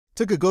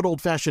took a good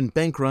old-fashioned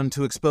bank run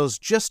to expose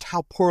just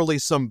how poorly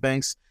some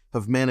banks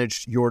have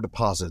managed your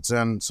deposits,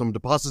 and some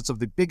deposits of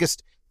the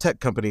biggest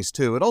tech companies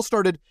too. It all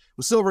started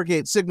with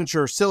Silvergate,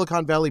 Signature,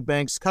 Silicon Valley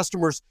banks,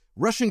 customers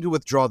rushing to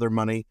withdraw their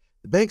money.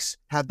 The banks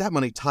had that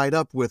money tied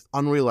up with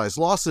unrealized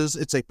losses.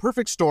 It's a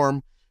perfect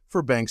storm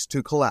for banks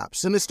to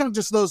collapse. And it's not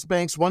just those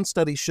banks. One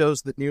study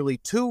shows that nearly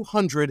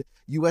 200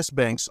 U.S.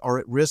 banks are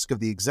at risk of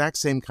the exact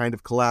same kind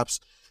of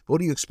collapse. What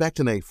do you expect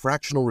in a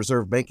fractional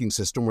reserve banking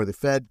system where the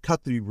Fed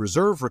cut the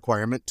reserve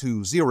requirement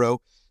to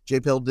zero?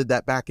 JPL did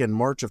that back in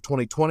March of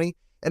 2020,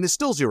 and it's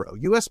still zero.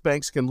 U.S.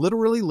 banks can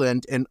literally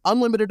lend an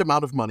unlimited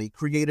amount of money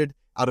created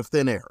out of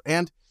thin air.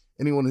 And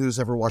anyone who's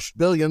ever watched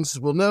Billions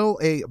will know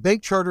a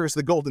bank charter is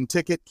the golden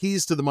ticket,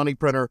 keys to the money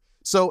printer.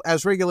 So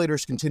as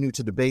regulators continue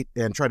to debate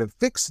and try to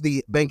fix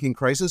the banking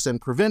crisis and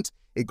prevent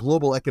a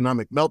global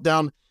economic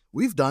meltdown,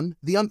 we've done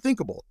the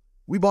unthinkable.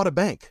 We bought a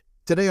bank.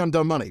 Today on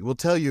Dumb Money, we'll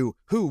tell you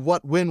who,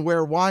 what, when,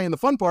 where, why, and the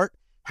fun part,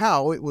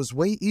 how it was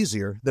way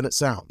easier than it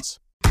sounds.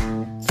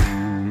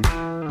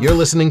 You're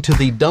listening to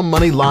the Dumb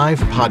Money Live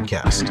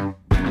podcast.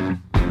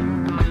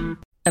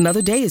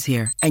 Another day is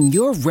here, and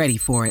you're ready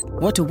for it.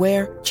 What to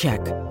wear?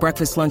 Check.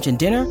 Breakfast, lunch, and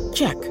dinner?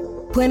 Check.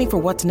 Planning for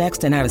what's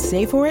next and how to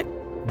save for it?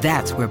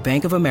 That's where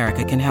Bank of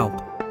America can help.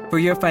 For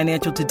your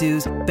financial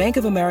to-dos, Bank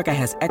of America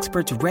has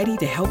experts ready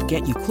to help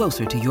get you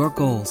closer to your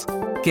goals.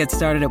 Get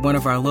started at one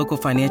of our local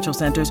financial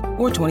centers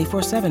or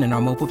 24/7 in our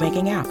mobile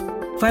banking app.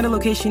 Find a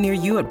location near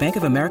you at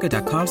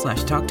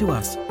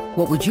bankofamerica.com/talktous.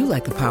 What would you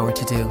like the power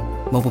to do?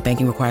 Mobile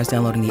banking requires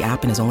downloading the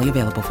app and is only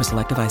available for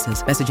select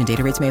devices. Message and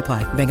data rates may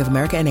apply. Bank of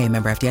America N.A.,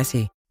 member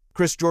FDIC.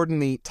 Chris Jordan,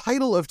 the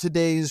title of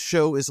today's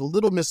show is a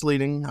little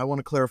misleading. I want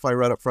to clarify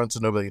right up front so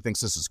nobody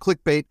thinks this is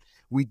clickbait.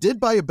 We did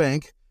buy a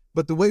bank,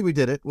 but the way we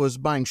did it was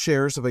buying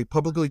shares of a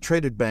publicly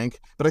traded bank.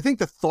 But I think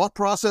the thought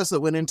process that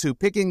went into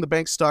picking the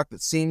bank stock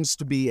that seems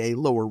to be a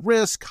lower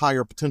risk,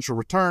 higher potential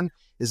return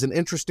is an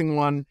interesting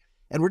one.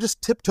 And we're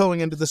just tiptoeing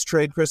into this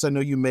trade, Chris. I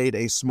know you made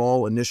a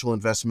small initial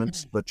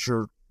investment, but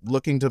you're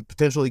looking to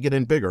potentially get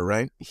in bigger,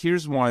 right?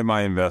 Here's why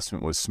my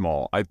investment was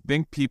small. I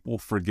think people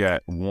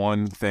forget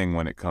one thing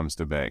when it comes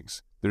to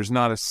banks. There's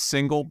not a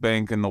single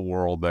bank in the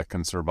world that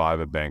can survive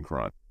a bank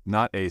run.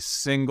 Not a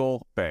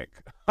single bank.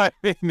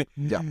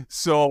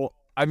 So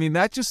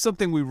that's just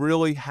something we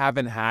really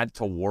haven't had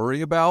to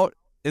worry about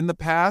in the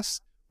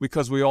past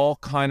because we all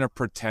kind of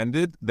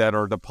pretended that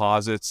our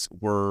deposits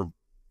were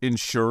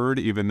insured,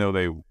 even though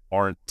they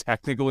aren't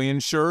technically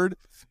insured.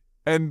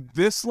 And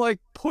this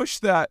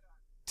pushed that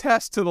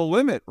test to the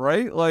limit,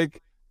 right?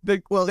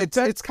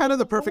 It's kind of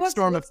the perfect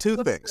storm of two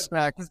things.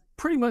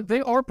 Pretty much,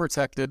 they are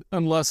protected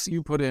unless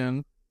you put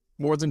in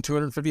more than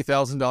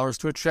 $250,000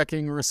 to a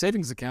checking or a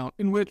savings account.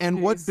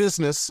 What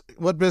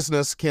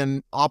business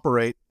can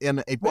operate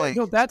in a bank?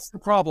 No, that's the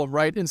problem,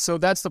 right? And so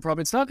that's the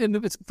problem.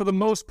 It's for the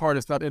most part,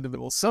 it's not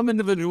individuals. Some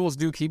individuals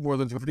do keep more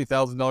than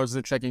 $250,000 in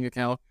a checking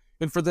account,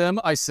 and for them,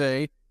 I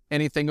say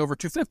anything over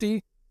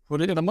 $250,000,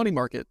 put it in a money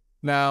market.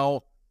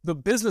 Now, the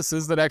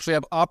businesses that actually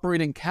have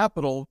operating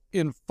capital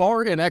in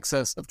far in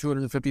excess of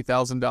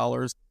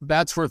 $250,000,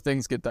 that's where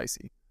things get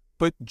dicey.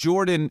 But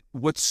Jordan,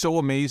 what's so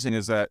amazing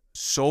is that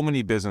so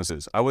many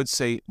businesses, I would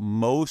say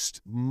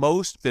most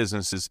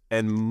businesses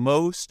and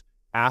most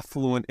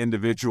affluent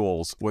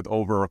individuals with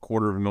over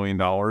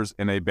 $250,000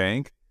 in a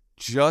bank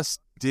just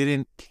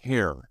didn't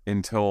care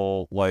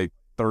until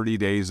 30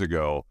 days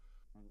ago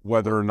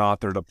whether or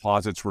not their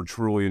deposits were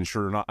truly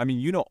insured or not.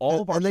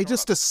 All of our they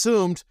just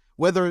assumed,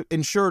 whether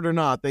insured or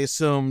not, they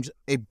assumed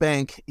a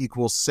bank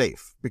equals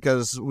safe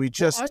because we've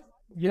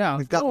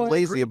gotten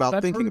lazy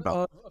about thinking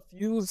about it. A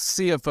few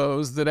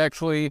CFOs that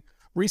actually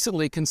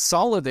recently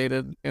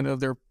consolidated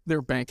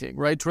their banking,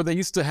 right? To where they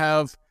used to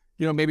have,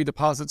 maybe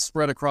deposits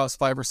spread across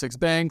 5 or 6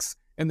 banks,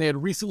 and they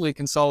had recently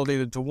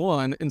consolidated to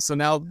one. And so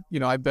now,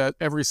 I bet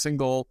every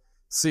single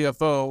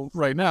CFO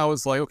right now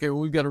is okay,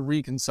 well, we've got to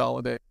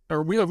reconsolidate,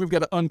 or we've got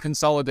to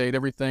unconsolidate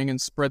everything and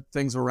spread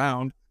things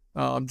around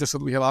just so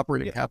that we have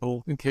operating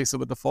capital in case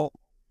of a default.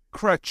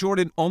 Correct.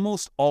 Jordan,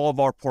 almost all of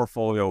our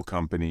portfolio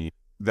company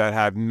that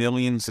had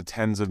millions to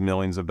tens of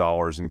millions of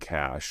dollars in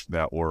cash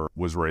that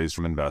was raised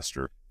from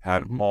investor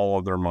had all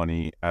of their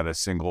money at a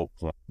single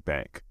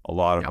bank. A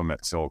lot of them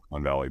at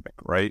Silicon Valley Bank,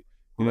 right?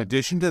 In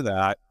addition to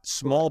that,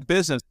 small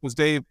business, because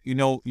Dave,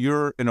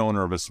 you're an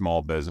owner of a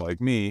small business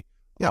like me.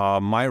 Yeah.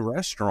 My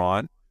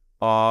restaurant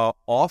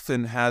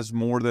often has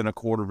more than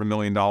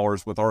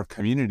 $250,000 with our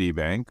community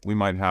bank. We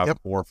might have $400,000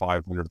 or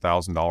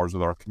 $500,000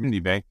 with our community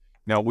bank.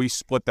 Now, we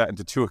split that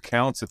into 2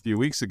 accounts a few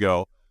weeks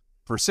ago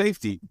for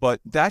safety, but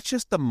that's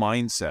just the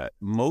mindset.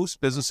 Most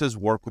businesses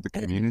work with a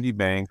community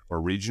bank or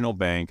regional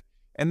bank,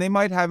 and they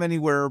might have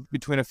anywhere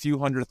between a few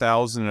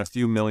 $100,000 and a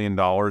few $1 million.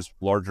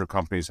 Larger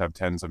companies have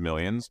tens of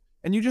millions,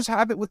 and you just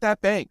have it with that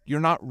bank.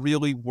 You're not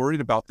really worried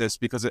about this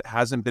because it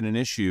hasn't been an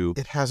issue.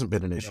 It hasn't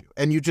been an issue.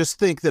 And you just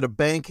think that a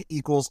bank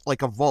equals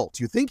like a vault.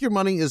 You think your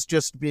money is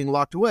just being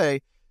locked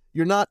away.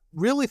 You're not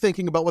really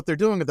thinking about what they're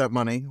doing with that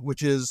money,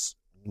 which is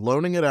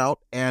loaning it out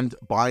and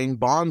buying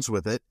bonds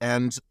with it.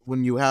 And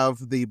when you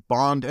have the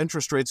bond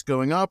interest rates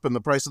going up and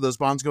the price of those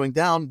bonds going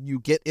down, you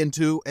get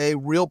into a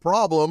real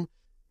problem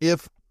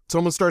if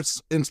someone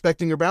starts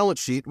inspecting your balance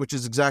sheet, which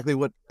is exactly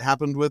what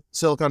happened with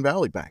Silicon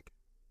Valley Bank.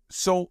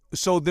 So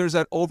there's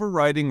that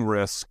overriding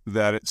risk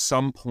that at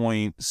some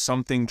point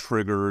something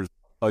triggers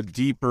a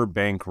deeper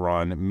bank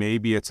run.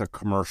 Maybe it's a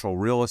commercial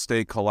real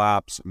estate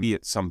collapse, maybe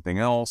it's something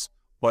else.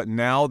 But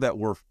now that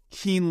we're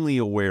keenly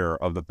aware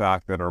of the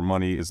fact that our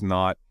money is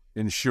not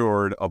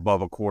insured above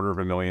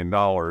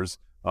 $250,000,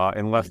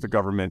 unless the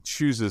government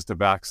chooses to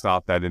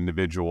backstop that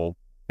individual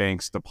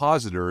bank's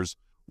depositors,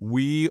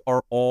 we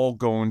are all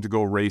going to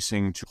go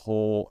racing to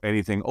pull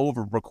anything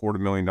over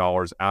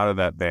 $250,000 out of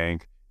that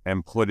bank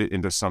and put it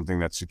into something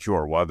that's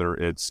secure, whether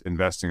it's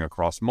investing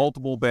across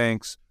multiple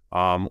banks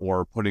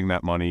or putting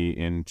that money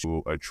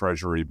into a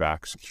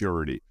treasury-backed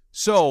security.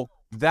 So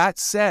that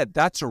said,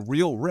 that's a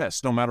real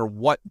risk no matter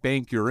what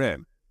bank you're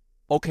in.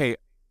 Okay,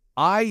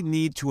 I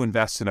need to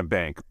invest in a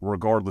bank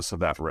regardless of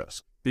that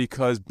risk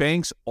because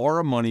banks are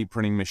a money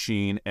printing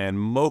machine and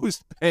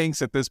most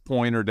banks at this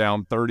point are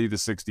down 30 to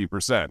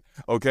 60%.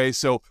 Okay,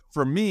 so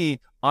for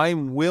me,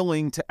 I'm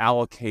willing to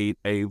allocate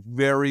a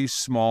very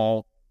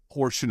small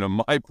portion of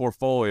my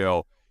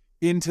portfolio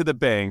into the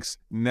banks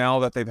now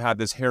that they've had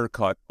this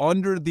haircut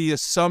under the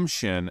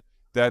assumption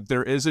that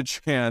there is a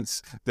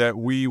chance that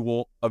we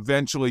will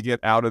eventually get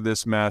out of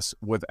this mess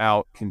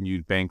without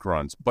continued bank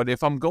runs. But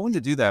if I'm going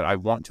to do that, I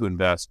want to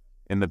invest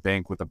in the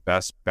bank with the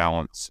best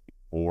balance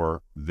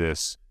for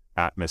this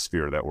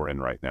atmosphere that we're in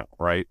right now,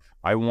 right?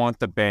 I want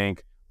the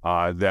bank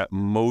that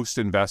most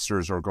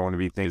investors are going to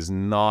be thinking is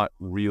not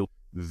real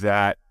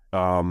that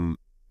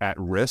at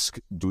risk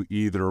to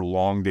either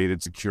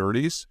long-dated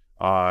securities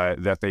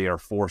that they are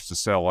forced to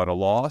sell at a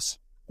loss,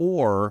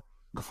 or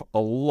a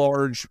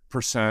large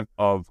percent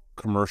of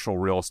commercial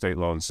real estate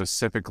loans,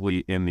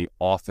 specifically in the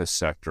office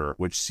sector,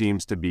 which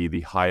seems to be the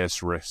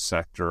highest risk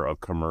sector of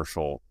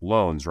commercial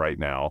loans right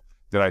now,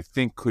 that I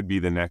think could be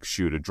the next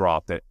shoe to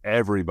drop that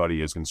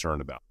everybody is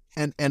concerned about.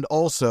 And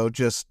also,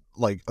 just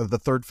like the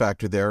third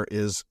factor there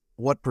is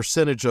what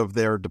percentage of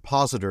their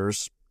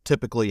depositors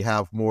typically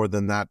have more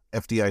than that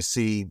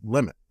FDIC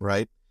limit,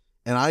 right?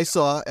 And I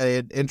saw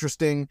an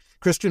interesting,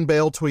 Christian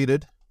Bale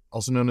tweeted,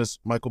 also known as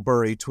Michael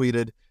Burry,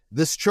 tweeted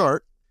this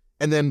chart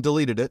and then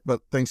deleted it,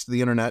 but thanks to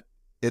the internet,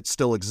 it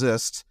still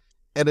exists.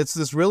 And it's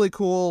this really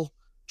cool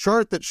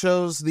chart that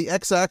shows the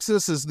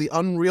x-axis is the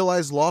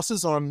unrealized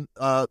losses on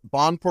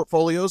bond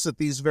portfolios at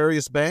these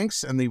various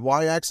banks, and the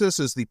y-axis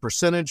is the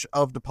percentage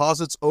of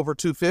deposits over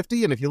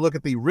 250. And if you look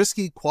at the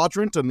risky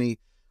quadrant on the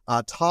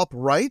top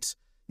right,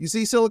 you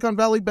see Silicon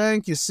Valley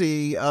Bank, you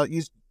see,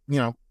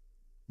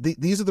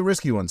 these are the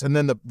risky ones. And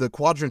then the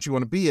quadrant you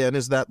want to be in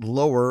is that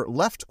lower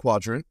left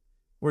quadrant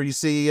where you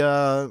see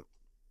a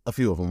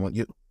few of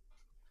them.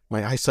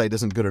 My eyesight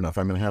isn't good enough.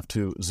 I'm going to have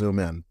to zoom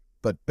in.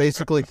 But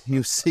basically,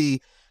 you see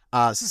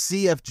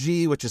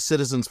CFG, which is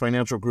Citizens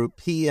Financial Group,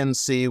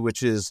 PNC,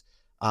 which is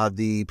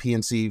the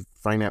PNC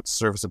Finance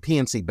Service, a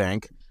PNC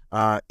Bank,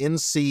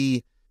 NYCB,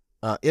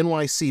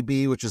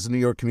 which is the New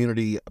York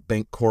Community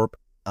Bank Corp.,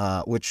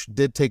 which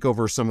did take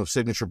over some of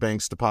Signature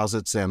Bank's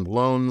deposits and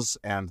loans,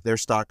 and their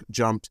stock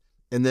jumped.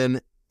 And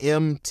then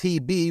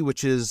MTB,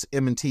 which is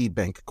M&T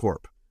Bank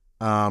Corp.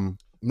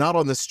 Not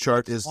on this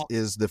chart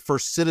is the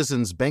First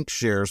Citizens Bank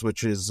shares,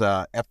 which is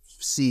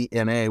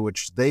FCNA,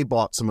 which they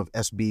bought some of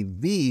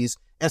SVB's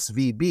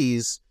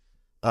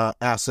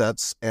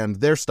assets,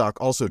 and their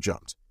stock also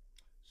jumped.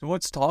 So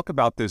let's talk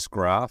about this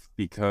graph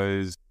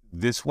because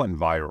this went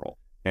viral.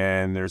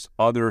 And there's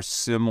other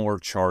similar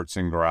charts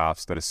and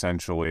graphs that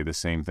essentially the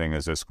same thing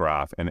as this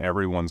graph. And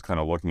everyone's kind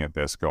of looking at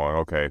this going,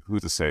 okay,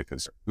 who's the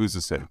safest? Who's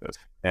the safest?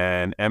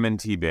 And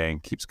M&T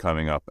Bank keeps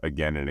coming up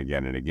again and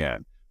again and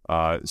again.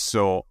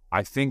 So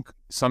I think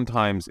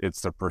sometimes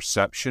it's the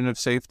perception of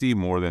safety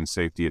more than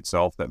safety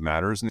itself that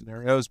matters in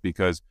scenarios,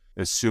 because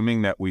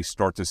assuming that we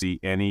start to see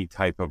any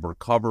type of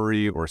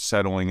recovery or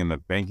settling in the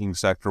banking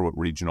sector with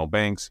regional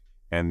banks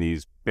and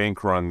these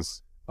bank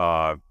runs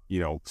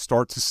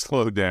start to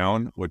slow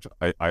down, which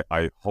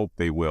I hope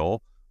they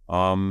will,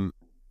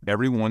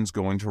 everyone's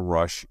going to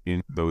rush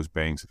in those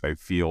banks that I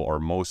feel are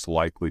most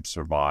likely to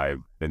survive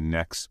the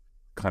next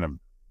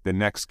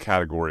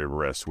category of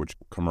risk, which is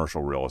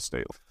commercial real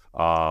estate.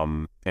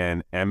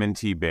 And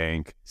M&T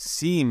Bank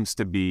seems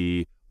to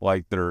be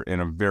like they're in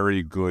a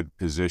very good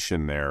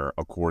position there,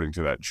 according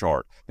to that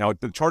chart. Now,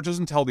 the chart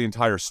doesn't tell the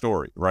entire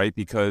story, right?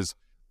 Because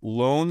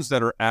loans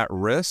that are at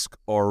risk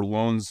are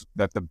loans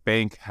that the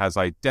bank has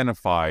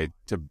identified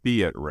to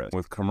be at risk.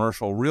 With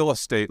commercial real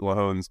estate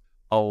loans,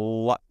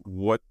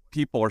 what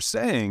people are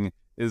saying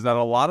is that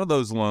a lot of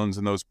those loans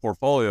and those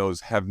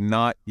portfolios have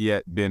not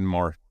yet been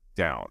marked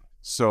down.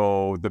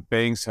 So the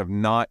banks have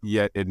not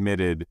yet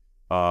admitted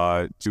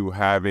to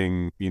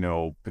having,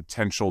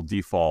 potential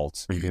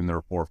defaults in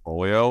their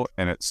portfolio.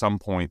 And at some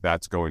point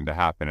that's going to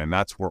happen. And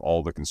that's where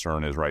all the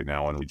concern is right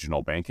now in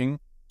regional banking.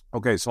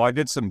 Okay, so I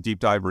did some deep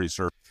dive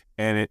research,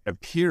 and it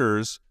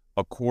appears,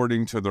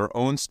 according to their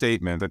own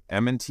statement, that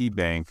M&T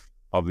Bank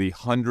of the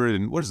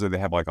they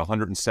have like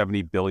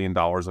 $170 billion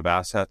of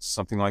assets,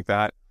 something like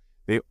that.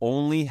 They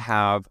only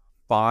have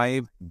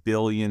 $5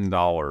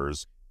 billion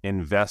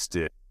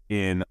invested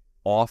in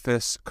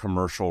office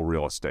commercial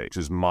real estate, which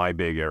is my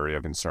big area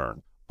of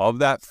concern. Of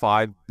that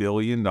 $5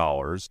 billion,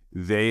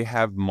 they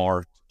have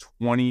marked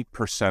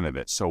 20% of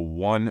it. So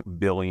 $1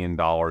 billion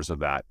of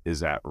that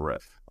is at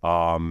risk.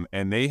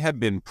 And they have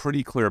been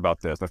pretty clear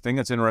about this. The thing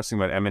that's interesting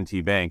about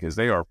M&T Bank is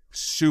they are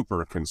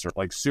super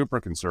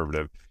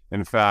conservative.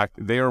 In fact,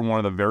 they are one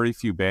of the very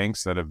few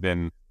banks that have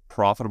been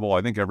profitable,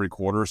 I think, every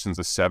quarter since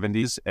the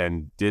 70s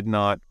and did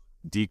not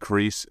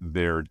decrease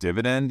their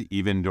dividend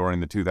even during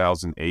the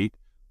 2008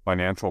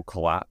 financial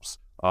collapse.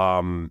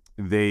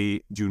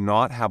 They do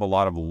not have a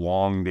lot of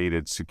long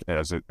dated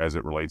as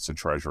it relates to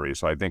treasury.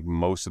 So I think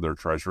most of their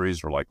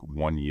treasuries are like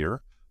 1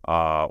 year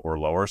or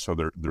lower. So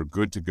they're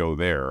good to go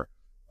there.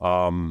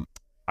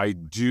 I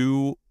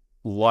do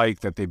like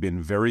that they've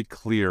been very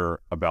clear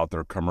about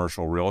their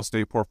commercial real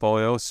estate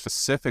portfolio.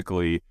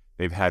 Specifically,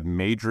 they've had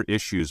major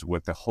issues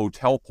with the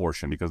hotel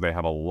portion because they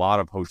have a lot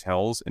of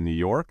hotels in New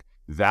York.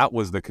 That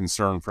was the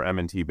concern for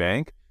M&T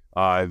Bank.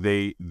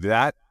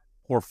 That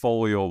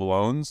portfolio of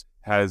loans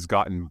has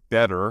gotten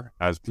better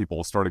as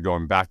people started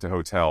going back to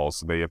hotels.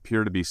 So they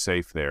appear to be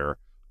safe there.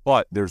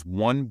 But there's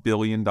 $1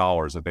 billion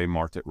that they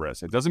marked at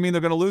risk. It doesn't mean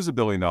they're going to lose $1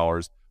 billion,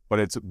 but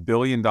it's $1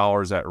 billion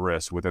at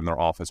risk within their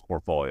office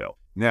portfolio.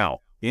 Now,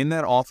 in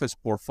that office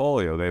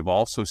portfolio, they've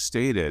also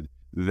stated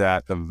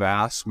that the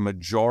vast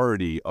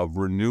majority of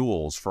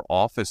renewals for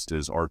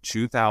offices are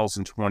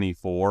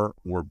 2024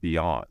 or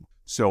beyond.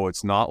 So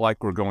it's not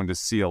like we're going to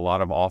see a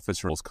lot of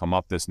office renewals come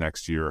up this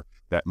next year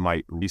that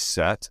might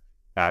reset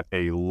at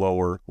a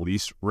lower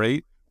lease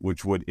rate,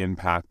 which would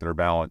impact their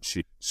balance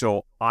sheet.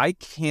 So I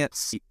can't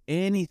see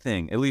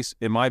anything, at least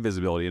in my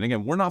visibility. And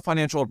again, we're not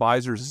financial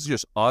advisors. This is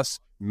just us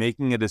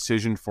making a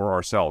decision for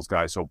ourselves,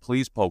 guys. So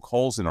please poke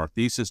holes in our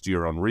thesis, do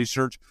your own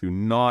research. Do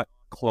not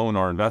clone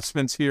our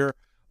investments here.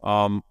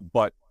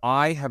 But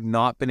I have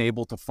not been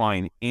able to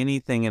find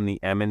anything in the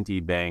M&T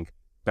Bank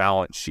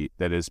balance sheet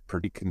that is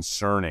pretty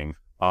concerning,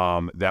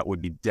 that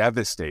would be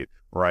devastating,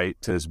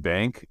 right, to this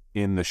bank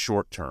in the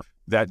short term.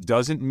 That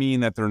doesn't mean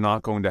that they're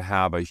not going to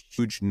have a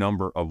huge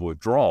number of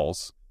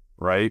withdrawals,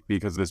 right?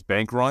 Because this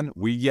bank run,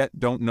 we yet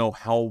don't know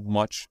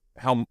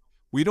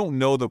we don't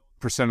know the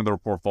percent of their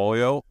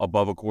portfolio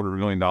above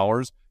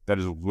 $250,000 that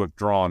is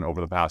withdrawn over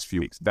the past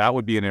few weeks. That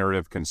would be an area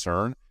of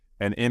concern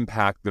and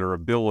impact their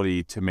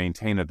ability to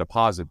maintain a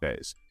deposit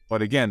base.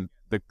 But again,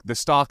 the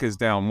stock is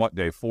down,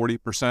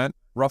 40%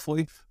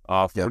 roughly,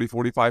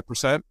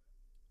 45%.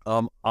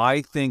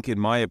 I think, in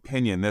my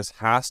opinion, this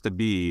has to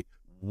be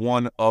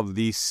one of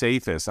the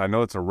safest. I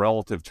know it's a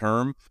relative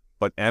term,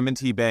 but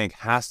M&T Bank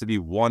has to be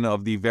one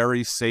of the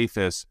very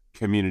safest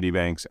community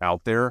banks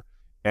out there.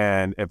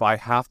 And if I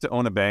have to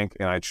own a bank,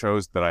 and I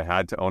chose that I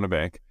had to own a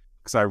bank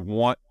because I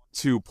want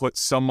to put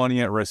some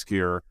money at risk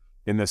here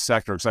in this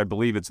sector because I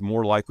believe it's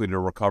more likely to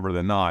recover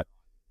than not,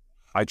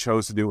 I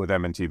chose to do it with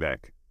M&T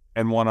Bank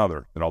and one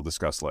other that I'll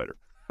discuss later.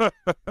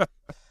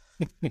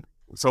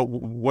 So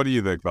what do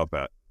you think about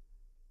that?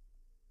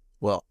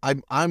 Well,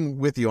 I'm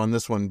with you on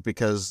this one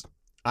because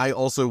I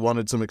also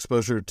wanted some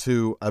exposure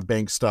to a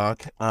bank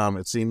stock.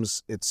 It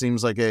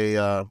seems like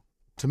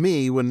to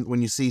me,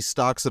 when you see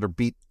stocks that are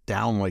beat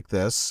down like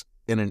this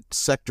in a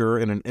sector,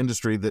 in an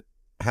industry that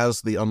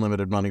has the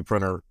unlimited money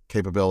printer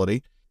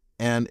capability,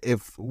 and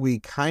if we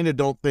kind of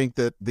don't think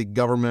that the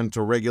government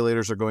or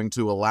regulators are going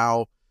to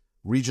allow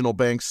regional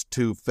banks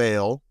to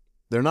fail,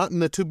 they're not in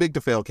the too big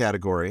to fail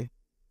category.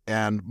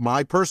 And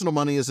my personal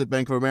money is at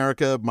Bank of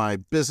America. My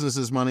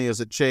business's money is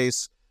at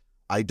Chase.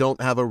 I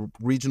don't have a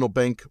regional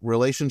bank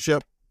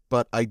relationship,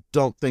 but I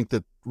don't think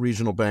that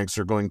regional banks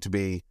are going to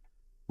be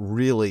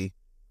really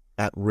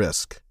at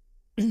risk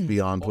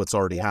beyond what's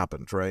already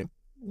happened, right?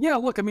 Yeah,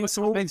 look, I mean,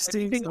 so I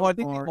think they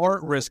are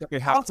at risk. They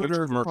have to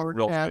commercial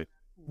real estate.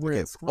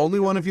 Okay, only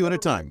one of you at a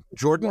time.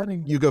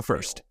 Jordan, you go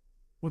first.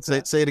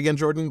 Say it again,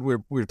 Jordan.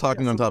 We're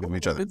talking on top of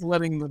each other. It's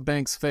letting the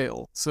banks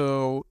fail.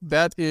 So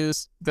that's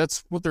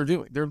what they're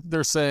doing.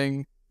 They're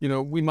saying,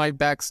 we might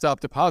backstop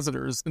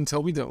depositors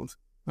until we don't.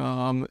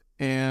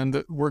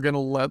 And we're going to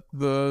let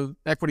the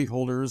equity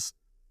holders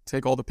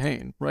take all the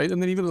pain, right?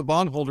 And then even the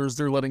bond holders,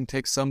 they're letting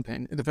take some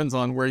pain. It depends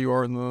on where you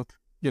are in the,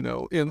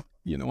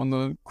 on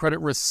the credit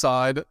risk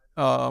side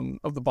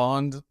of the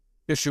bond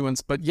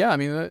issuance. But yeah, I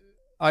mean,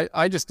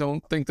 I just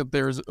don't think that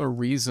there's a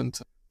reason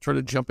to try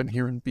to jump in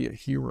here and be a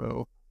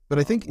hero. But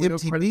I think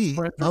MTB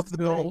of the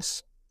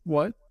banks.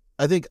 What?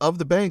 I think of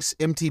the banks,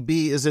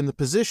 MTB is in the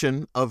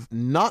position of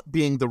not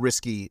being the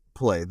risky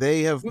play.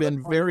 They have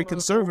been very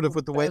conservative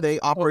with the way they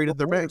operated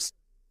their banks.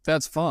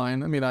 That's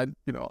fine. I mean,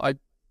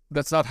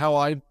 that's not how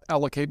I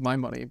allocate my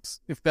money.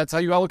 If that's how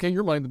you allocate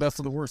your money, the best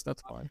of the worst,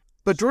 that's fine.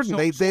 But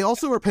Jordan, they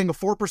also are paying a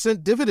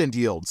 4% dividend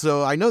yield.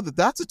 So I know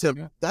that's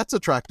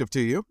attractive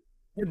to you.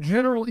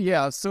 Generally,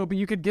 yeah. So, but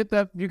you could get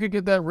that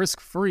risk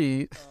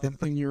free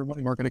in your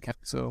money market account.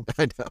 So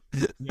I know.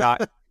 Yeah.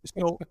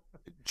 So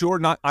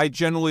Jordan, I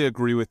generally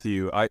agree with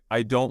you.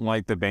 I don't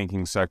like the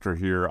banking sector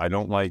here. I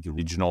don't like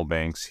regional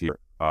banks here,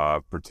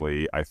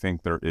 particularly. I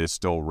think there is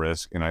still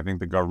risk, and I think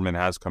the government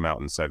has come out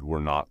and said we're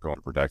not going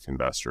to protect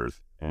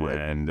investors. Right.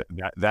 And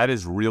that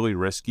is really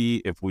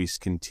risky if we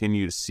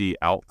continue to see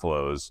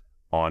outflows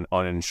on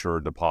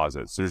uninsured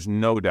deposits. There's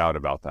no doubt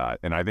about that.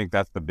 And I think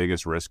that's the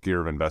biggest risk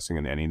here of investing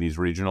in any of these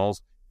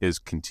regionals is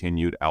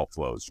continued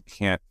outflows. You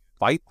can't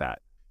fight that.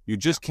 You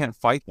just can't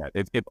fight that.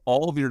 If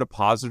all of your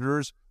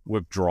depositors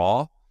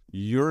withdraw,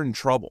 you're in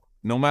trouble,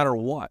 no matter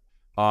what.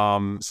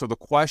 So the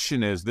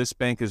question is, this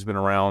bank has been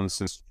around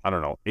since,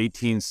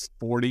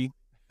 1840,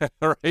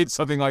 right?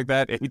 Something like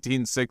that,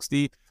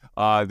 1860.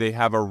 They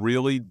have a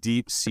really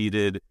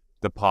deep-seated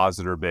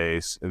depositor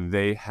base.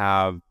 They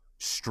have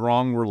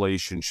strong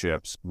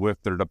relationships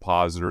with their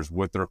depositors,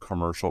 with their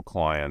commercial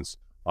clients.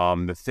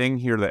 The thing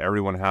here that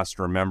everyone has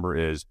to remember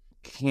is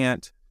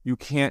you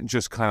can't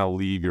just kind of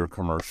leave your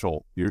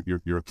commercial,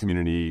 your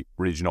community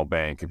regional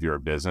bank if you're a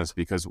business,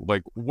 because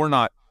we're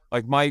not,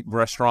 like my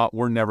restaurant,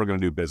 we're never going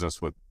to do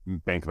business with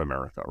Bank of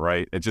America,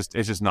 right? It's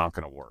just not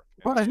going to work.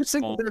 Well, I just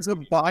think there's a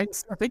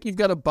bias. I think you've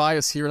got a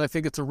bias here, and I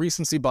think it's a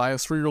recency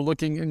bias where you're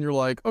looking and you're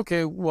like,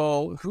 okay,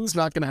 well, who's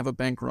not going to have a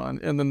bank run?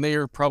 And then they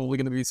are probably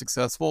going to be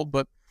successful.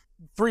 But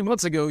 3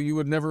 months ago, you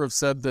would never have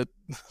said that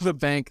the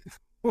bank,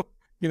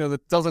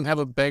 that doesn't have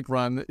a bank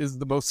run is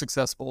the most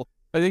successful.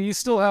 I think you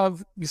still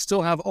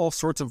have all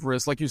sorts of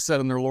risks, like you said,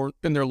 in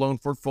their loan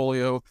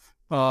portfolio.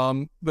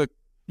 The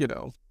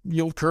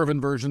yield curve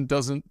inversion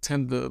doesn't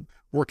tend to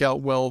work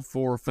out well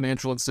for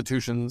financial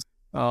institutions,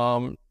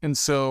 and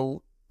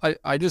so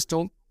I just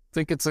don't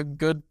think it's a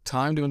good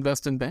time to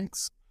invest in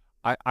banks.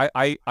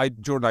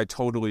 Jordan, I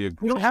totally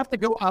agree. You don't have to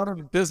go out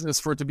of business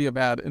for it to be a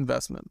bad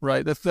investment,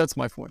 right? That's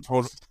my point.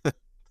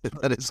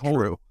 That is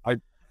true.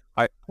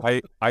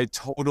 I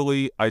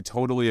totally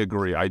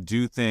agree. I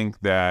do think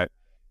that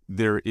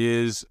there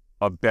is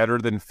a better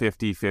than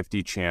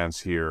 50-50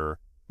 chance here,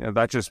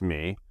 that's just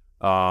me,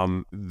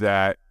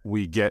 that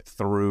we get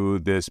through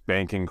this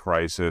banking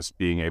crisis,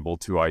 being able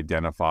to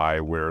identify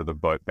where the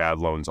bad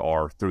loans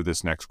are through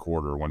this next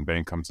quarter. When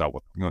bank comes out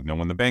with,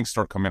 when the banks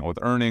start coming out with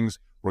earnings,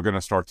 we're going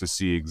to start to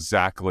see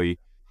exactly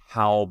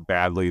how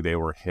badly they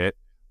were hit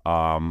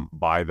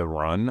by the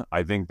run.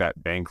 I think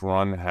that bank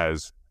run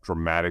has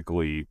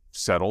dramatically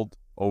settled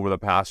over the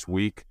past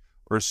week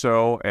or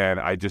so, and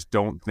I just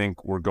don't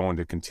think we're going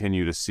to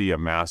continue to see a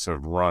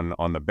massive run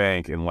on the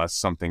bank unless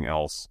something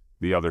else,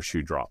 the other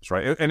shoe drops,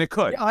 right? And it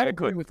could. Yeah, I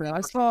agree with that. I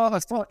saw a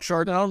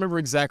chart, and I don't remember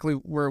exactly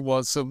where it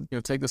was, so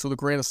take this with a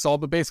grain of salt,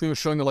 but basically it was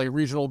showing that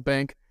regional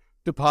bank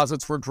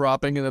deposits were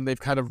dropping, and then they've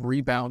kind of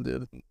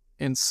rebounded.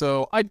 And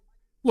so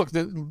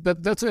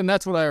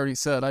that's what I already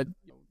said.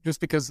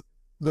 Just because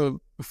the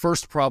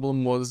first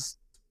problem was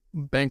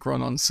bank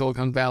run on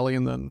Silicon Valley,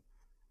 and then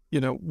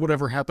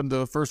whatever happened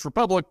to First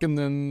Republic, and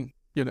then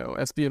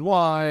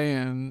SBNY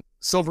and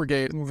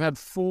Silvergate, and we've had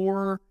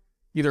 4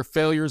 either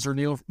failures or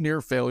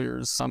near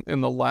failures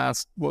in the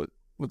last what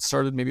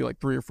started maybe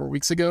 3 or 4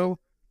 weeks ago.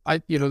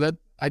 I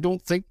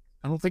don't think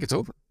it's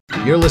over.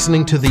 You're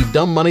listening to the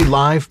Dumb Money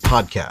Live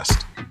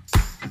podcast.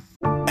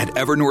 At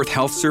Evernorth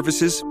Health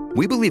Services,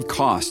 we believe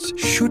costs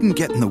shouldn't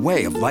get in the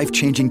way of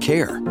life-changing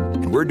care,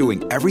 and we're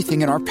doing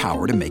everything in our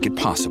power to make it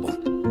possible.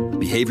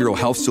 Behavioral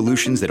health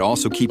solutions that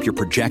also keep your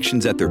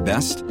projections at their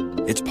best?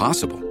 It's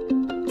possible.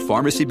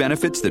 Pharmacy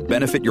benefits that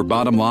benefit your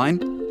bottom line?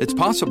 It's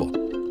possible.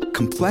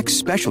 Complex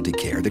specialty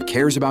care that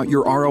cares about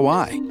your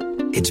ROI?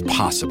 It's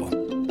possible.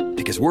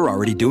 Because we're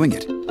already doing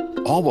it.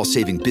 All while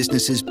saving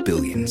businesses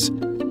billions.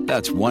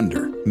 That's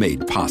Wonder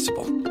made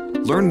possible.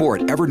 Learn more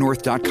at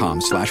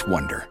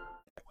evernorth.com/wonder.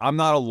 I'm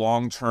not a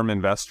long-term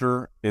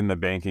investor in the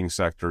banking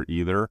sector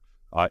either.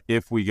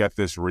 If we get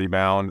this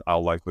rebound,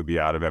 I'll likely be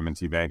out of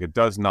M&T Bank. It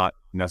does not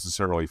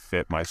necessarily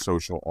fit my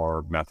social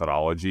arb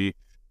methodology,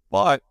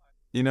 but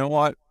you know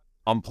what?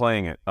 I'm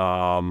playing it.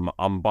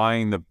 I'm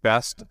buying the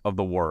best of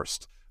the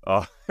worst.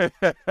 That's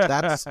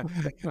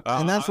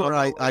where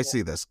I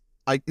see this.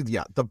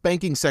 The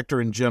banking sector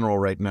in general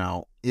right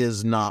now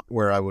is not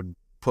where I would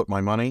put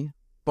my money,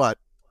 but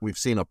we've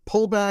seen a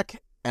pullback,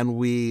 and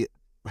we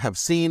have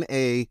seen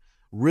a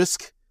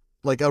risk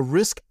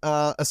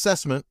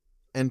assessment,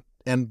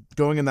 and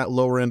going in that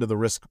lower end of the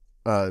risk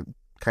kind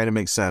of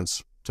makes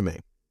sense to me.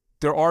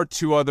 There are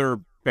 2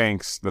 other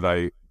banks that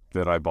I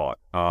bought.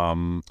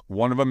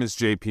 One of them is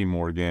JP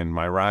Morgan.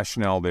 My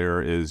rationale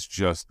there is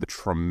just the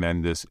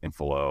tremendous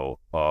inflow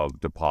of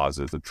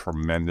deposits, the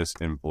tremendous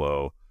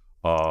inflow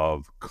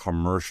of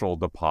commercial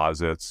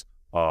deposits,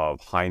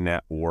 of high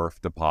net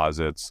worth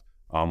deposits.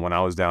 When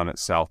I was down at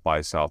South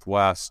by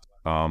Southwest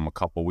a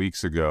couple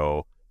weeks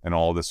ago, and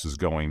all this was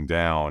going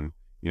down,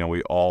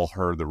 we all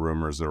heard the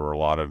rumors. There were a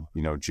lot of,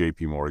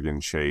 JP Morgan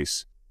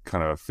Chase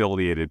kind of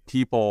affiliated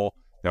people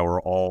that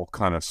were all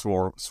kind of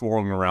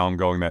swirling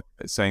around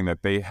saying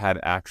that they had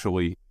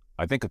actually,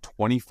 I think, a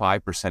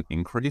 25%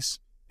 increase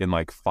in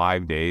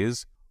 5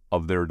 days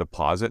of their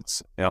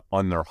deposits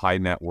on their high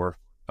net worth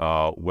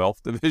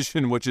wealth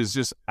division, which is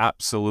just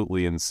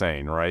absolutely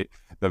insane, right?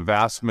 The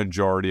vast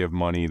majority of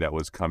money that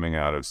was coming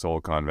out of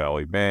Silicon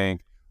Valley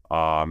Bank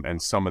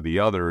and some of the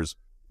others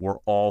were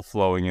all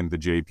flowing into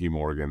JP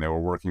Morgan. They were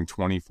working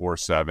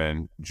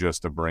 24/7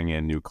 just to bring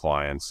in new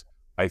clients.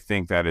 I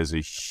think that is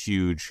a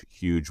huge,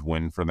 huge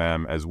win for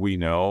them. As we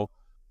know,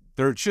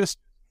 they're just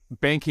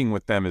banking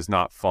with them is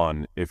not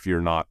fun if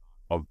you're not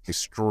an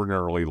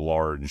extraordinarily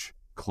large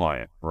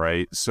client,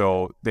 right?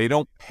 So they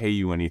don't pay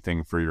you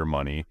anything for your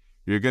money.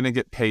 You're going to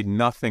get paid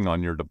nothing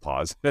on your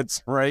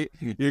deposits, right?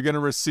 You're going to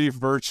receive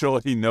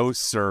virtually no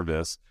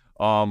service.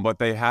 But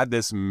they had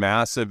this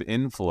massive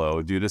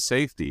inflow due to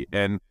safety.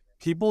 And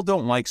people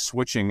don't like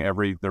switching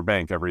their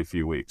bank every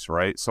few weeks,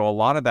 right? So a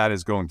lot of that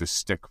is going to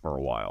stick for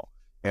a while.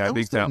 And I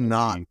think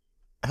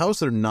how is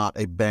there not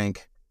a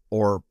bank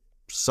or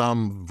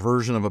some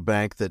version of a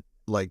bank that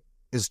like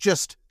is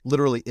just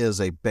literally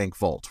is a bank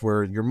vault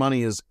where your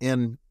money is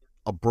in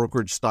a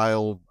brokerage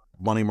style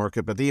money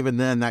market, but even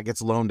then that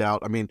gets loaned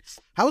out? I mean,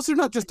 how is there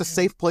not just a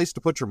safe place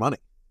to put your money?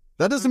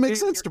 That doesn't make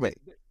sense to me.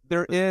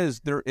 There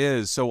is.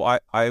 So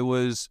I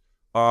was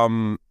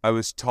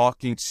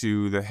talking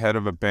to the head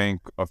of a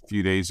bank a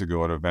few days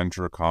ago at a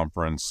venture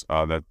conference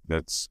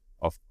that's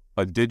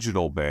a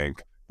digital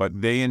bank,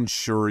 but they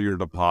insure your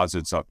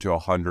deposits up to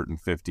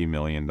 $150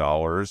 million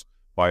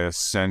by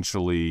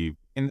essentially,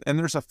 and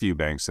there's a few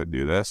banks that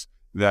do this,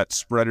 that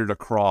spread it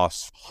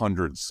across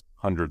hundreds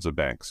of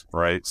banks,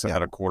 right? So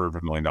at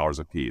 $250,000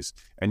 a piece.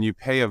 And you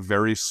pay a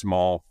very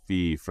small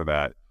fee for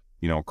that,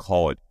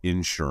 call it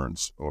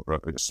insurance or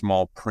a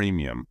small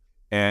premium.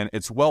 And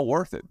it's well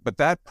worth it. But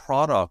that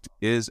product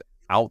is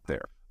out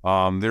there.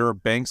 There are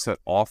banks that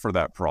offer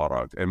that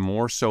product, and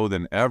more so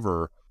than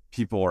ever,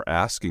 people are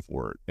asking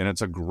for it. And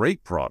it's a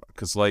great product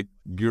because like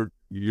you're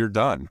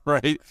done,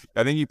 right?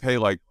 I think you pay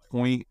like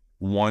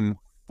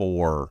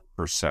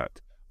 0.14%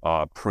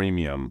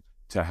 premium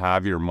to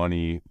have your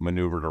money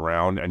maneuvered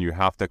around, and you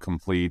have to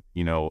complete,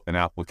 an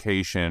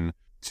application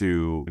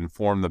to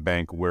inform the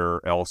bank where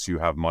else you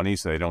have money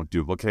so they don't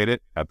duplicate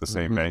it at the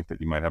same bank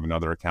that you might have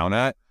another account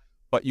at.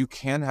 But you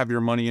can have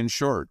your money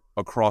insured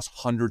across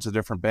hundreds of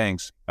different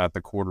banks at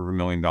the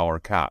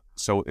 $250,000 cap.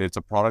 So it's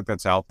a product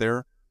that's out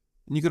there.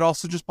 And you could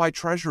also just buy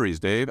treasuries,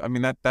 Dave. I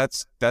mean,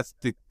 that's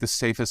the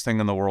safest thing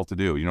in the world to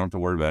do. You don't have to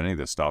worry about any of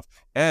this stuff.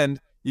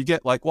 And you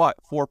get like what,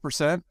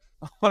 4%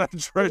 on a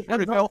treasury?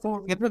 It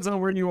depends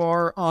on where you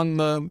are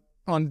on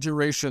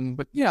duration.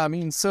 But yeah, I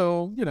mean,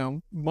 so,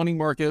 money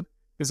market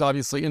is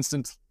obviously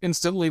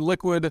instantly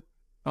liquid.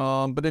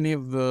 But any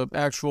of the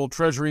actual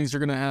treasuries,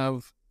 you're going to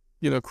have,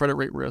 credit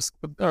rate risk.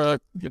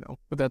 But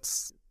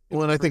that's...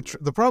 Well, and I think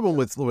the problem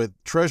with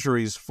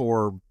treasuries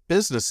for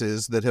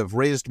businesses that have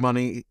raised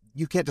money,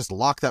 you can't just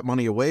lock that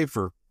money away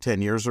for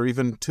 10 years or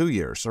even 2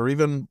 years or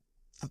even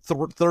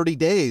 30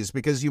 days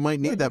because you might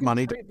need that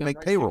money to make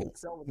payroll.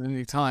 At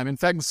any time. In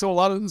fact,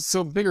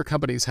 so bigger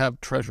companies have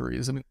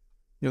treasuries. I mean,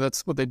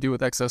 that's what they do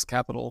with excess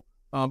capital.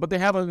 But they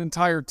have an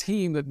entire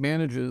team that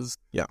manages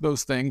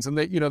those things. And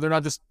they're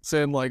not just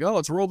saying like, oh,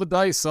 let's roll the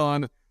dice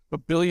on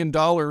 $1 billion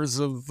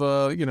of,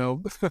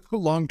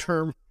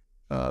 long-term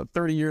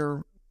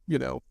 30-year,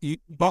 you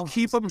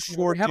keep them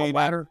short. They have a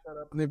ladder set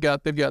up, and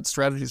they've got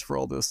strategies for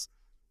all this.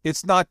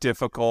 It's not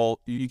difficult.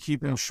 You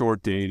keep them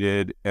short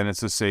dated, and it's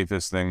the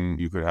safest thing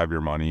you could have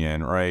your money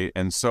in, right?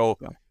 And so,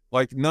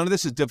 like, none of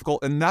this is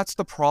difficult, and that's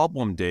the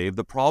problem, Dave.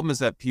 The problem is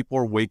that people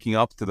are waking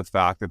up to the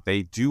fact that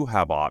they do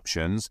have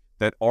options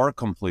that are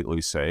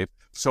completely safe.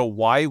 So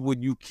why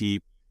would you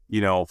keep,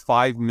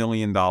 $5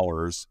 million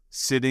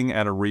sitting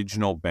at a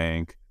regional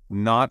bank,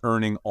 not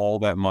earning all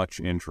that much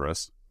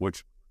interest,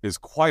 which is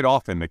quite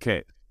often the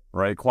case,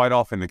 right? Quite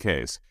often the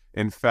case.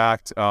 In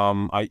fact,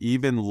 I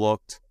even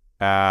looked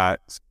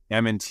at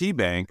M&T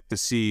Bank to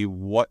see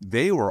what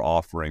they were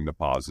offering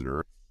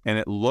depositor, and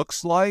it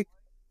looks like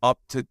up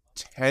to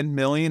 10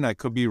 million, I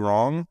could be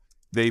wrong,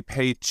 they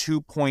pay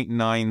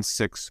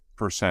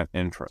 2.96%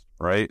 interest,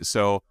 right?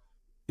 So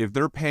if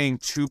they're paying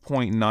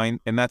 2.9,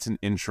 and that's an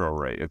intro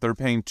rate, if they're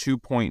paying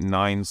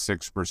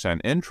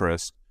 2.96%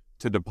 interest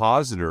to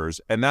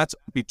depositors, and that's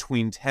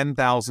between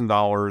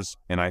 $10,000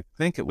 and I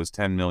think it was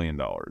 $10 million.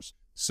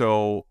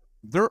 So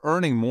they're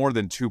earning more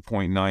than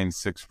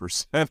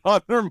 2.96%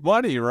 on their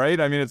money,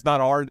 right? I mean, it's not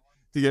hard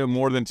to get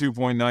more than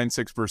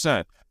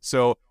 2.96%.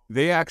 So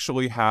they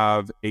actually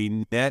have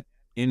a net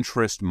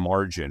interest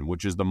margin,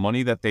 which is the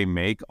money that they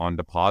make on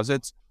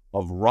deposits,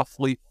 of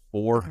roughly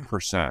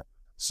 4%.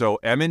 So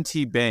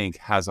M&T Bank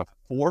has a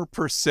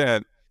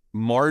 4%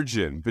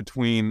 margin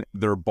between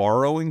their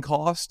borrowing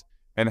cost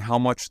and how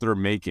much they're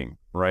making,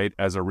 right,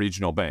 as a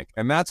regional bank.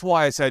 And that's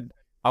why I said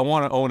I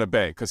want to own a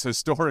bank, because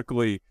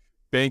historically,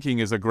 banking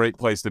is a great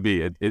place to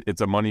be.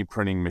 It's a money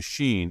printing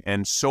machine,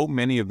 and so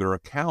many of their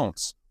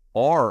accounts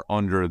are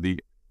under the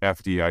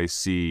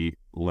FDIC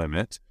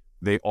limit.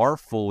 They are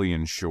fully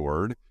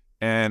insured,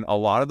 and a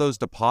lot of those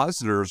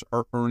depositors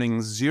are earning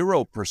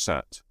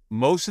 0%.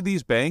 Most of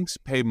these banks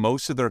pay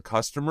most of their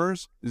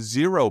customers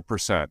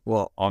 0%.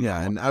 Well,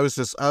 and I was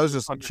just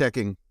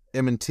checking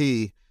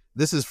M&T.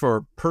 This is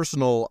for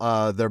personal.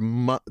 Their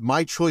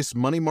My Choice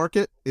Money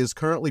Market is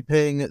currently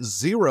paying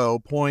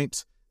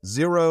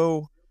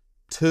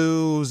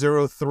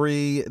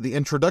 0.0203. The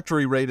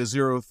introductory rate is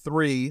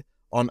 0.3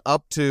 on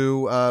up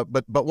to,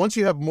 but once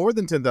you have more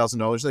than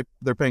 $10,000,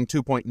 they're paying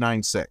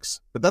 2.96.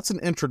 But that's an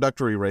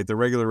introductory rate. The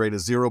regular rate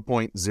is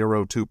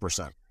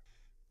 0.02%.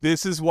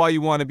 This is why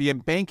you want to be in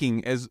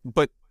banking,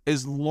 but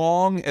as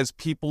long as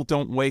people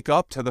don't wake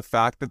up to the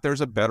fact that there's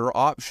a better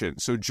option.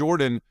 So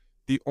Jordan,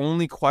 the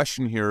only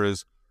question here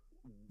is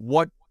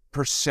what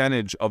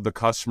percentage of the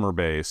customer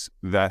base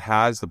that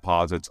has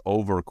deposits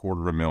over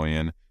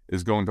 $250,000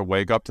 is going to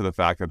wake up to the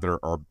fact that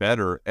there are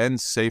better and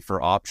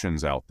safer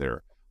options out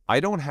there? I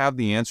don't have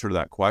the answer to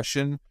that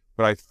question,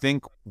 but I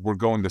think we're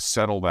going to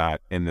settle that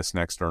in this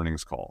next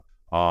earnings call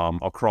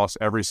across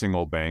every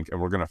single bank,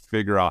 and we're going to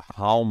figure out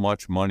how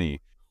much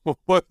money was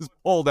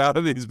pulled out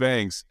of these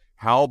banks.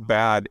 How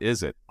bad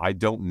is it? I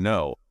don't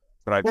know.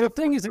 But the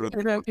thing is,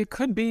 it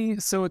could be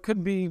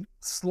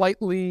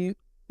slightly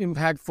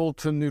impactful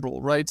to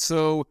neutral, right?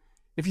 So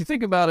if you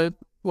think about it,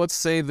 let's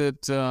say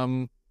that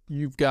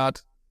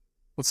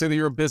let's say that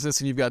you're a business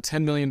and you've got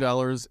 $10 million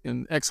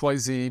in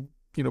XYZ,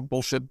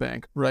 bullshit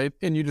bank, right?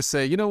 And you just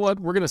say, you know what,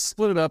 we're going to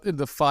split it up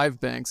into 5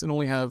 banks and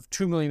only have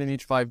 $2 million in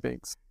each 5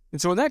 banks.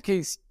 And so in that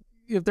case,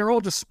 if they're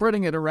all just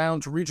spreading it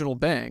around to regional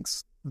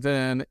banks,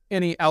 then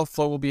any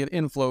outflow will be an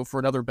inflow for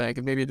another bank,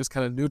 and maybe it just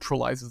kind of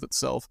neutralizes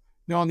itself.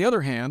 Now, on the other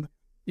hand,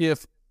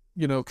 if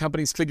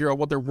companies figure out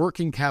what their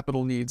working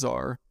capital needs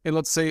are, and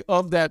let's say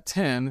of that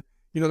 10,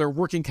 their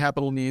working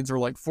capital needs are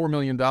like $4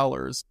 million,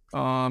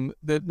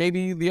 that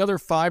maybe the other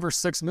 5 or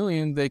 6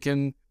 million they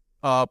can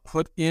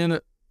put in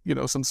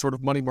some sort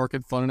of money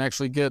market fund and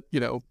actually get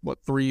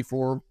 3,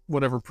 4,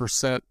 whatever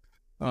percent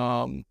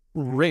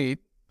rate,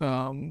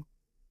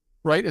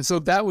 right? And so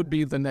that would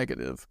be the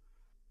negative.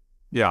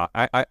 Yeah,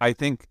 I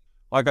think,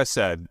 like I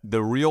said,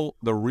 the real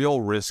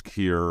risk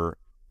here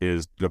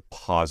is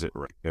deposit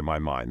rate in my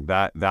mind.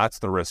 That's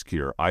the risk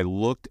here. I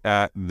looked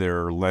at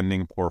their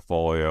lending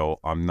portfolio.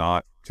 I'm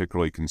not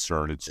particularly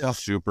concerned. It's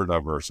super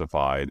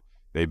diversified.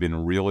 They've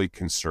been really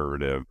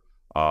conservative,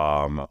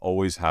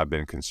 always have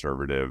been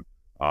conservative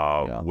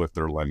with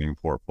their lending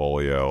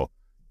portfolio.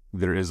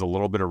 There is a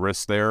little bit of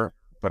risk there,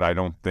 but I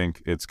don't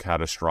think it's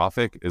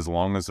catastrophic. As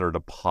long as their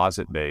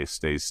deposit base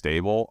stays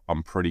stable,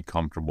 I'm pretty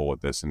comfortable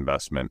with this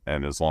investment.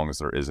 And as long as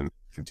there isn't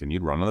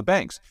continued run on the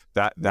banks,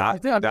 I've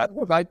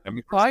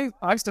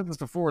said this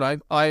before,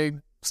 and I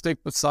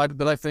stick beside it,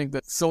 but I think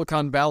that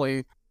Silicon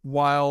Valley,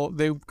 while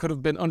they could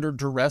have been under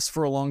duress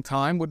for a long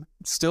time, would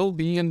still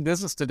be in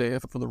business today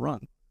for the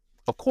run.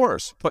 Of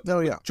course, but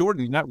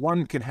Jordan, that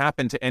run can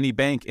happen to any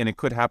bank, and it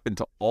could happen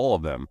to all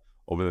of them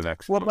over the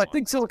next. Well, I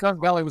think Silicon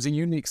Valley was a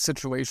unique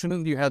situation,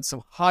 and you had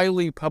some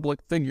highly public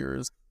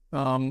figures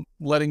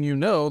letting you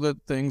know that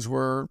things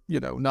were,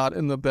 not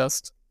in the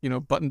best,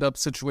 buttoned up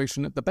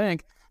situation at the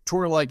bank. To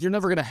where, like, you're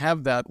never going to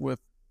have that with,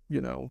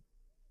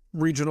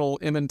 regional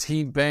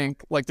M&T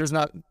bank. Like, there's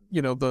not,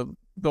 the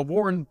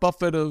Warren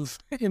Buffett of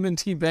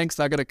M&T bank's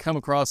not going to come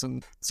across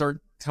and start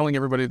telling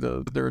everybody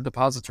they're a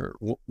depositor.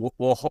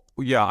 Well,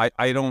 yeah,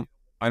 I don't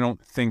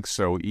think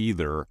so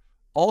either.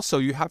 Also,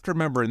 you have to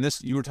remember, in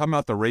this, you were talking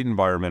about the rate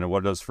environment and what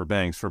it does for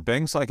banks. For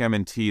banks like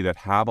M&T that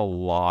have a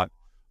lot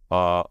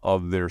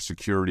of their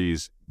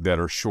securities that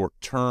are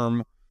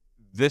short-term,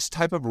 this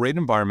type of rate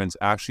environment's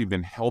actually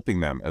been helping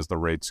them as the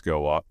rates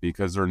go up,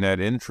 because their net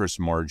interest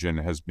margin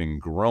has been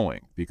growing,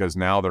 because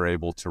now they're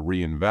able to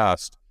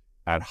reinvest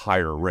at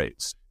higher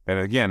rates. And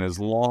again, as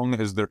long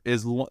as there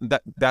is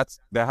that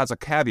has a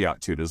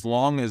caveat to it. As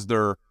long as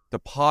their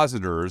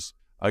depositors,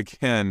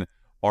 again,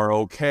 are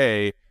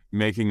okay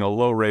making a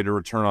low rate of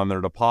return on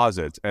their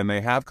deposits. And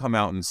they have come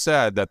out and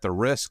said that the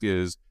risk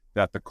is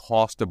that the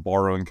cost of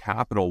borrowing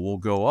capital will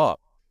go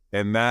up.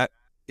 And that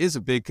is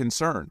a big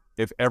concern.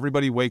 If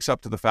everybody wakes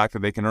up to the fact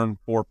that they can earn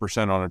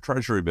 4% on a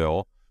treasury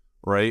bill,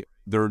 right,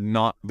 they're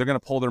going to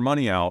pull their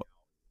money out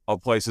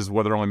of places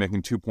where they're only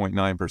making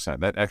 2.9%.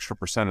 That extra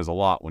percent is a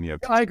lot when you have.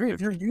 I agree. If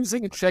you're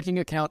using a checking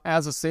account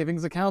as a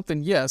savings account,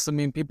 then yes, I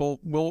mean, people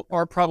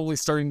are probably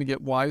starting to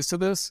get wise to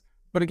this.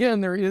 But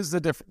again, there is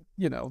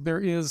there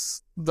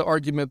is the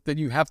argument that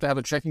you have to have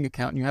a checking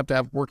account and you have to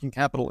have working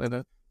capital in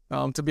it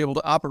to be able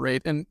to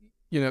operate. And,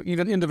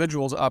 even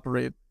individuals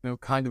operate,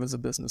 kind of as a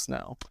business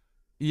now.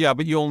 Yeah,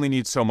 but you only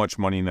need so much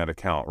money in that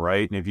account,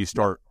 right? And if you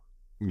start,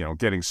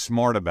 getting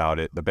smart about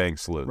it, the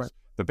banks lose. Right.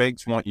 The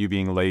banks want you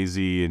being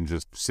lazy and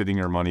just sitting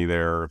your money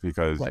there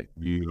because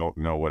you don't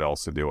know what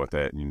else to do with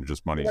it, and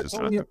money's just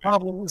only a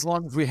problem as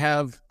long as we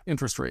have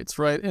interest rates,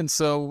 right? And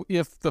so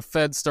if the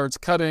Fed starts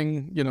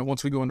cutting,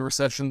 once we go into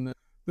recession,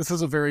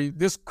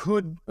 this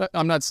could,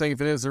 I'm not saying if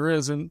it is or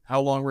isn't,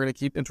 how long we're going to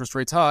keep interest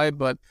rates high,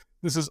 but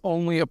this is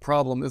only a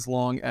problem as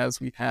long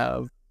as we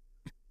have,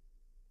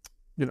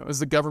 as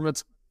the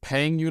government's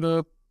paying you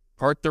to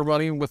park their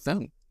money with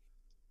them.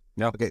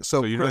 Yeah. Okay,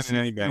 so Chris,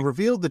 you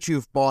revealed that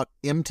you've bought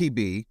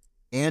MTB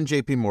and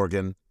JP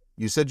Morgan.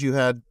 You said you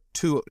had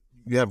two.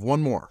 You have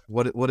one more.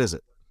 What is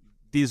it?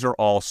 these are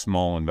all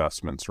small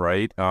investments,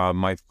 right?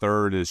 My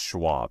third is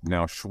Schwab.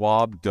 Now,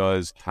 Schwab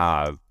does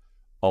have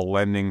a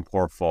lending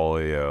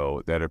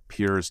portfolio that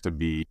appears to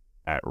be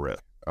at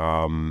risk.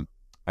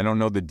 I don't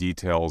know the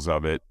details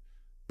of it,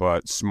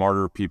 but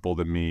smarter people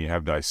than me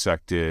have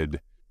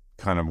dissected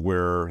kind of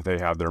where they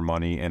have their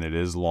money, and it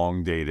is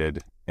long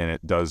dated, and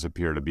it does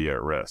appear to be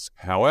at risk.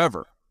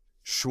 However,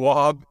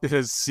 Schwab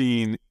has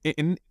seen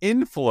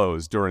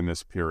inflows during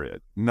this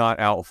period, not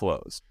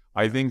outflows.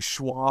 I think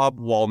Schwab,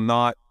 while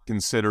not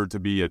considered to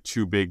be a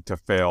too big to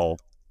fail,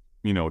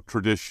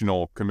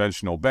 traditional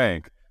conventional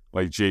bank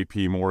like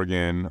JP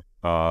Morgan,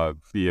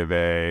 B of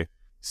A,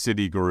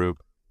 Citigroup,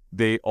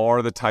 they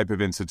are the type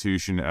of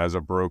institution as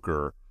a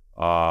broker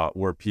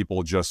where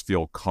people just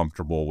feel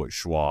comfortable with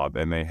Schwab.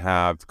 And they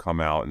have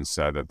come out and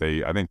said that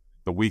I think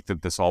the week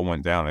that this all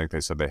went down, I think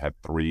they said they had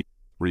three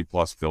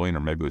plus billion, or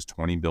maybe it was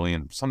 20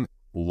 billion, some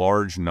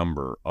large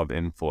number of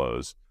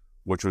inflows,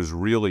 which was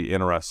really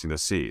interesting to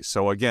see.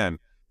 So again,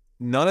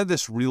 none of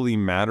this really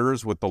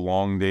matters with the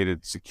long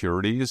dated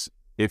securities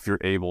if you're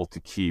able to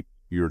keep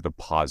your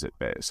deposit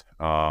base.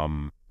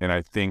 And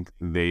I think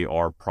they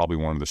are probably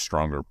one of the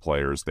stronger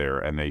players there,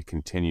 and they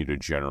continue to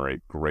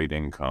generate great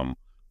income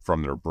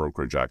from their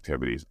brokerage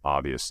activities,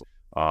 obviously.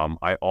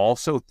 I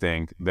also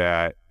think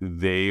that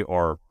they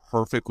are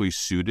perfectly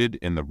suited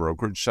in the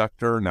brokerage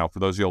sector. Now, for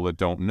those of y'all that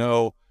don't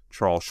know,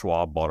 Charles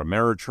Schwab bought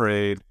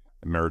Ameritrade.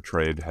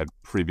 Ameritrade had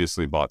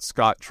previously bought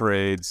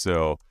Scottrade.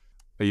 So,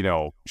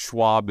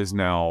 Schwab is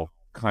now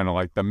kind of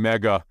like the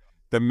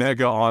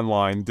mega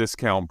online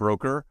discount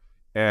broker.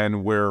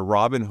 And where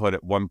Robinhood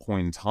at one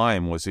point in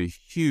time was a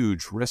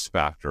huge risk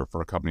factor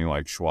for a company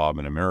like Schwab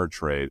and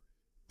Ameritrade,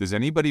 does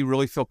anybody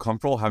really feel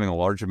comfortable having a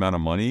large amount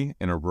of money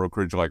in a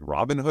brokerage like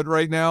Robinhood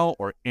right now,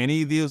 or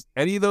any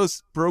of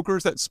those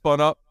brokers that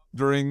spun up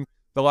during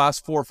the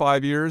last 4 or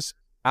 5 years?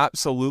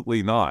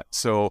 Absolutely not.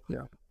 So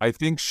yeah. I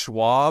think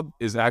Schwab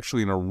is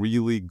actually in a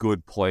really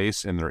good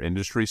place in their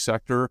industry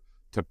sector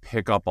to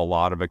pick up a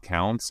lot of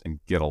accounts and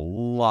get a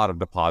lot of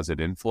deposit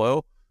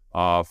inflow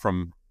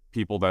from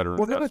people that are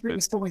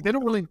invested. They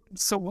don't really.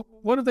 So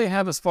what do they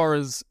have as far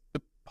as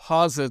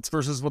deposits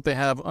versus what they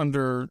have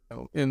under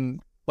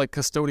in like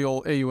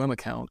custodial AUM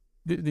account?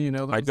 Do you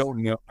know those? I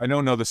don't know. I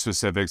don't know the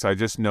specifics. I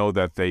just know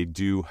that they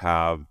do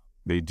have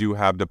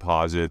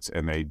deposits,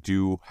 and they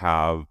do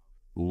have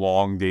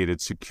long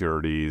dated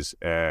securities,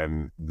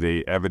 and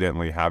they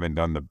evidently haven't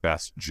done the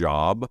best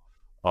job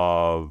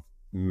of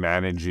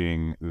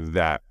managing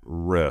that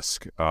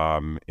risk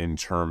in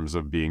terms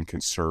of being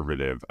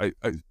conservative.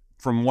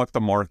 From what the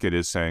market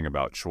is saying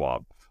about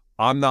Schwab.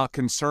 I'm not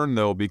concerned,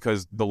 though,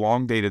 because the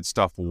long-dated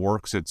stuff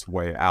works its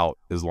way out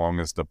as long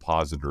as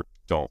depositors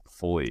don't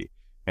flee.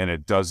 And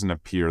it doesn't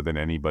appear that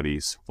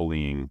anybody's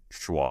fleeing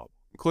Schwab,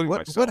 including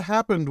myself. What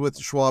happened with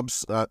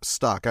Schwab's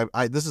stock?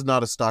 This is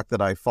not a stock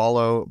that I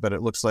follow, but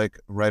it looks like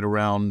right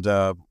around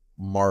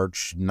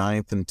March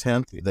 9th and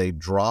 10th, they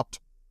dropped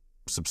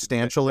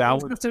substantially.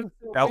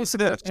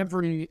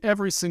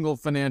 Every single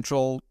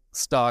financial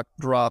stock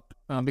dropped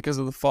because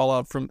of the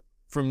fallout from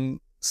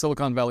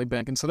Silicon Valley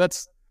Bank. And so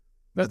that's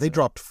they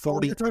dropped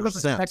 40%. The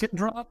second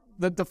drop?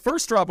 The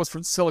first drop was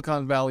from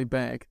Silicon Valley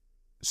Bank.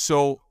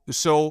 So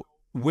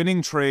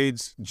Winning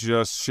Trades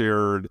just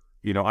shared,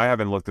 I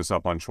haven't looked this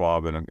up on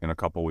Schwab in a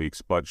couple of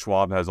weeks, but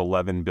Schwab has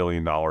 $11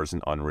 billion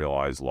in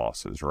unrealized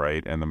losses,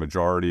 right? And the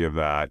majority of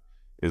that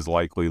is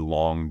likely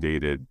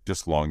long-dated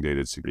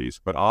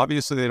securities. But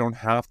obviously they don't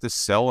have to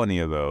sell any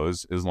of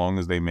those as long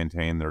as they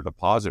maintain their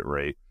deposit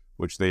rate,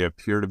 which they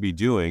appear to be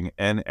doing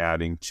and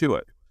adding to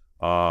it.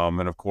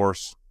 And of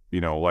course,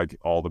 like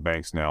all the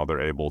banks now,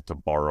 they're able to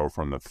borrow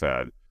from the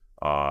Fed.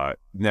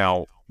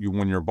 Now,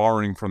 when you're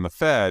borrowing from the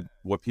Fed,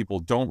 what people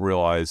don't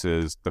realize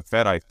is the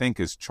Fed, I think,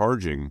 is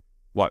charging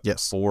what?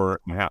 Yes,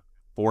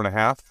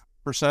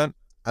 4.5%.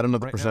 I don't know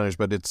the percentage,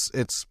 but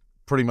it's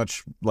pretty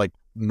much like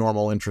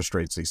normal interest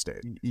rates these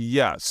days.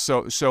 Yes.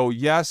 So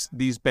yes,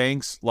 these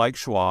banks like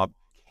Schwab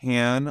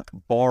can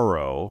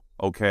borrow,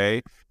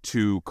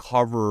 to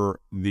cover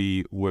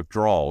the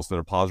withdrawals, the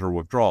depositor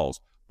withdrawals.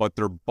 But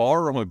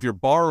if you're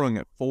borrowing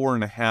at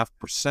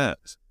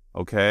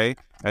 4.5%,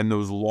 and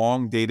those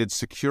long dated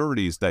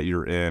securities that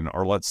you're in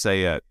are, let's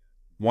say, at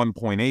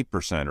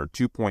 1.8% or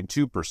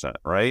 2.2%,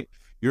 right?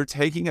 You're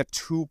taking a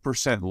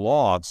 2%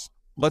 loss.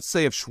 Let's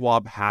say if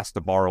Schwab has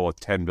to borrow a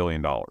 $10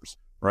 billion,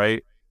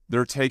 right?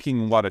 They're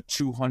taking that's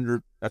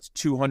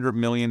 $200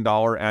 million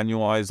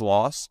annualized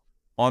loss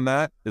on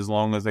that, as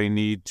long as they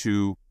need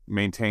to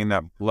maintain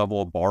that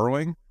level of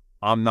borrowing.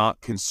 I'm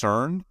not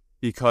concerned,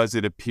 because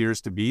it appears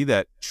to be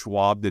that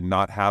Schwab did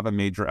not have a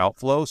major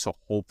outflow. So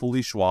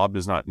hopefully Schwab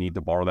does not need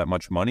to borrow that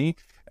much money,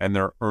 and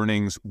their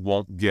earnings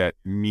won't get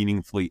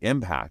meaningfully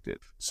impacted.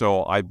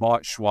 So I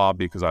bought Schwab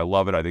because I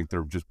love it. I think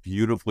they're just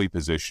beautifully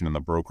positioned in the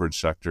brokerage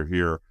sector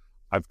here.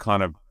 I've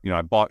kind of,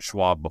 I bought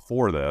Schwab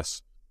before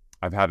this.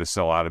 I've had to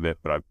sell out of it,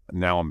 but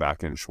now I'm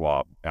back in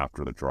Schwab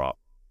after the drop.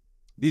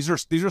 These are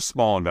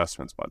small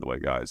investments, by the way,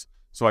 guys.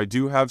 So I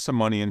do have some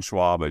money in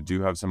Schwab. I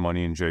do have some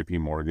money in JP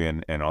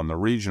Morgan. And on the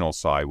regional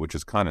side, which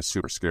is kind of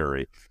super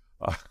scary,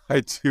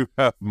 I do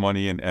have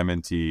money in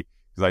M&T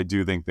because I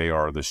do think they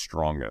are the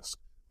strongest.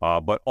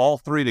 But all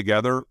three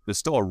together is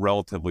still a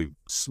relatively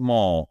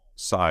small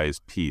size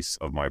piece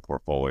of my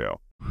portfolio.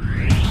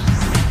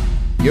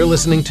 You're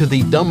listening to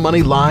the Dumb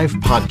Money Live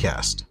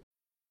podcast.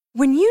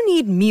 When you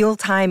need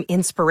mealtime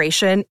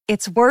inspiration,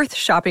 it's worth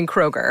shopping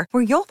Kroger,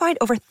 where you'll find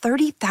over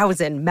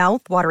 30,000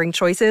 mouth-watering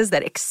choices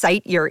that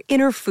excite your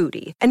inner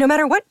foodie. And no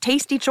matter what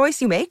tasty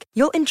choice you make,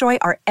 you'll enjoy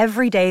our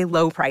everyday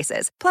low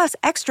prices, plus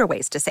extra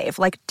ways to save,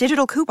 like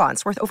digital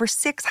coupons worth over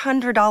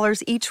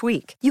 $600 each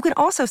week. You can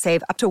also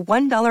save up to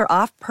 $1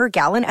 off per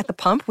gallon at the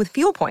pump with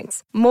fuel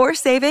points. More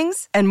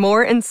savings and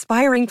more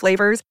inspiring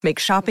flavors make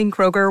shopping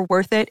Kroger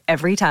worth it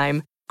every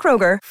time.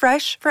 Kroger,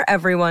 fresh for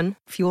everyone.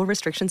 Fuel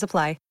restrictions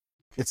apply.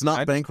 It's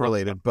not bank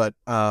related, but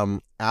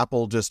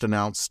Apple just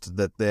announced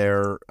that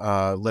they're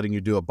letting you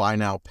do a buy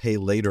now, pay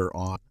later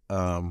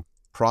on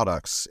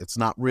products. It's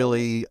not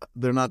really,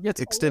 they're not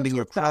extending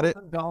your credit.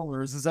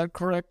 $1,000. Is that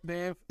correct,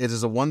 Dave? It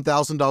is a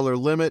 $1,000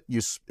 limit.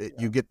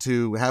 You get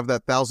to have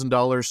that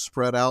 $1,000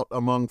 spread out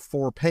among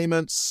 4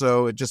 payments,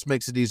 so it just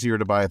makes it easier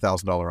to buy a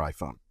 $1,000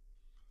 iPhone.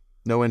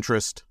 No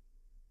interest,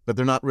 but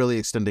they're not really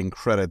extending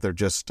credit. They're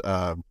just,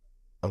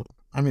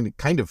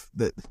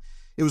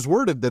 it was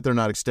worded that they're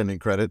not extending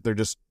credit. They're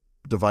just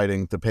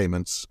dividing the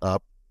payments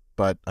up,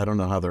 but I don't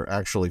know how they're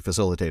actually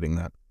facilitating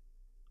that.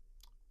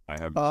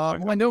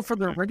 I know for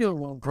the regular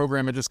loan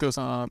program, it just goes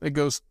on. It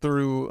goes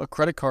through a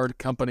credit card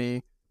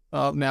company.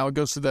 Now it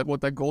goes to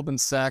that Goldman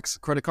Sachs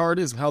credit card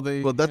is how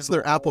they. Well, that's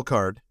their Apple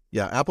Card.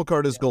 Yeah, Apple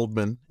Card is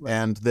Goldman, right.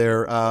 And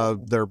they're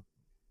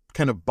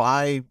kind of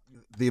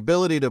the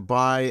ability to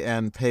buy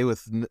and pay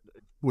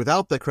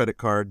without the credit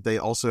card. They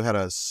also had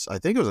I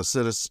think it was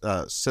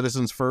a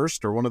Citizens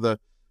First or one of the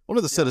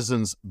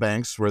Citizens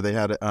banks where they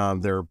had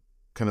their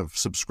kind of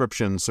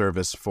subscription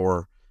service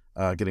for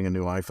getting a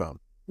new iPhone.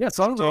 Yeah,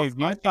 so I don't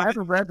know. I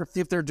haven't read to see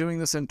if they're doing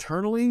this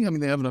internally. I mean,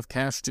 they have enough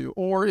cash to,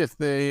 or if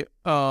they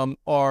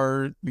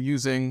are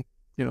using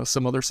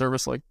some other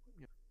service like,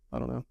 I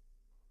don't know.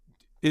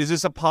 Is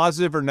this a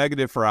positive or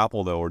negative for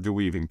Apple though, or do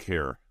we even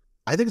care?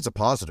 I think it's a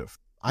positive.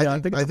 I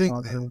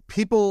think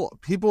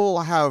people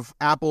have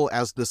Apple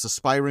as this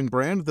aspiring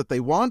brand that they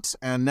want,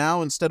 and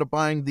now instead of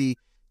buying the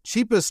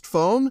cheapest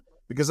phone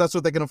because that's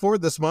what they can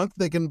afford this month,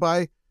 they can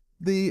buy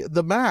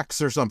the Max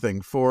or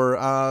something for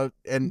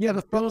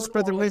the phone's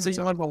spread their legs.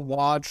 You want a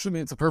watch. I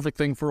mean, it's a perfect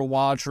thing for a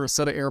watch or a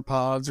set of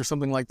AirPods or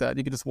something like that.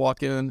 You can just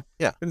walk in.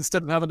 Yeah. And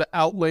instead of having to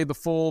outlay the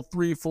full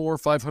 $300,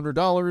 $400,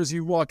 $500,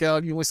 you walk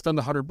out. You only spend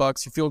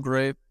 $100. You feel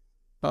great,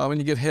 and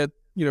you get hit.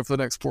 For the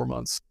next 4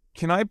 months.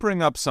 Can I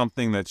bring up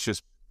something that's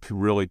just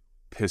really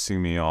pissing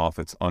me off?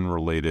 It's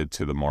unrelated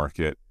to the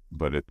market,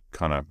 but it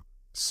kind of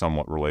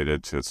somewhat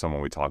related to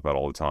someone we talk about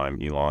all the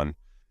time, Elon.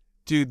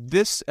 Dude,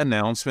 this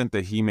announcement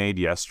that he made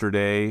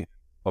yesterday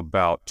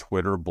about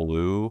Twitter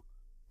Blue,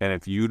 and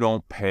if you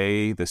don't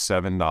pay the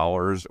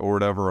 $7 or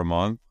whatever a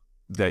month,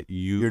 that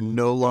you're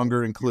no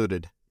longer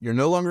included. You're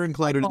no longer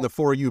included in the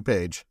For You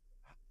page.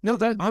 No,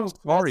 I'm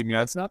sorry, man.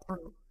 That's not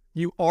true.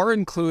 You are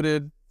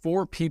included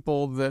for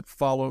people that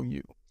follow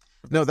you.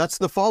 No, that's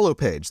the follow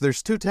page.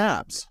 There's 2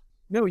 tabs.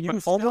 No,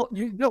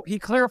 he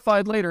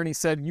clarified later and he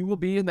said you will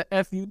be in the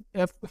FU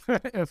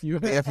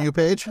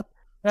page?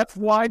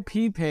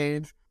 FYP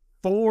page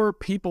for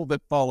people that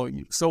follow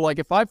you. So like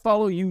if I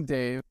follow you,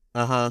 Dave,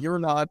 you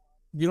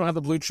don't have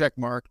the blue check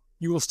mark,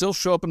 you will still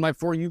show up in my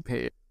For You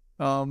page.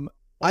 I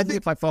think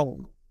if I follow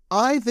you.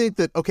 I think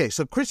that, okay,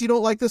 so Chris, you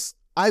don't like this?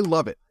 I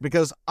love it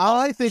because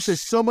I think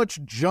there's so much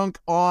junk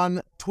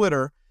on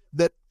Twitter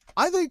that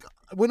I think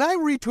when I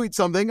retweet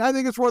something, I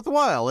think it's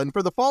worthwhile. And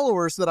for the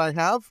followers that I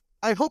have,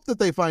 I hope that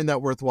they find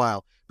that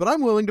worthwhile. But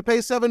I'm willing to pay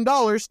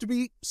 $7 to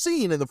be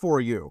seen in the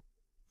For You.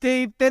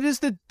 Dave, that is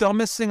the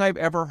dumbest thing I've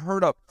ever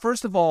heard of.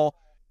 First of all,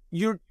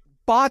 your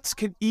bots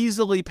can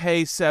easily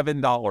pay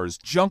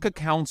 $7. Junk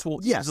accounts will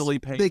easily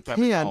pay $7. They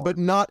can, but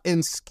not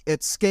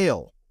at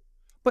scale.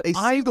 But a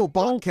single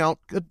bot account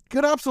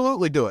could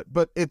absolutely do it.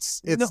 But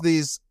it's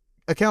these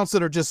accounts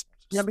that are just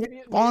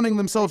spawning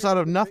themselves out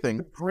of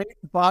nothing. Great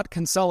bot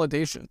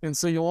consolidation. And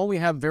so you'll only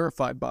have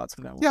verified bots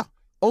from now on. Yeah,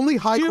 only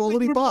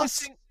high-quality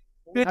bots.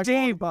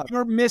 Dave,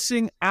 you're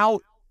missing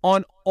out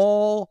on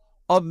all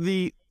of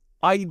the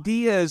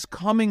ideas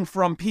coming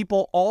from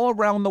people all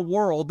around the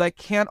world that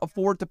can't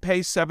afford to pay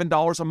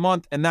 $7 a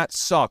month, and that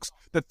sucks.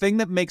 The thing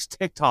that makes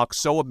TikTok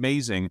so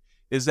amazing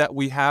is that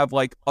we have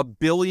like 1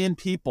 billion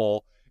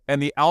people,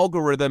 and the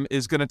algorithm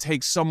is going to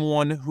take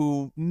someone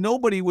who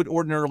nobody would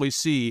ordinarily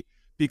see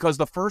because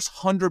the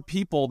first 100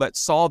 people that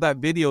saw that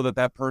video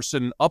that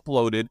person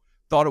uploaded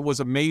thought it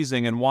was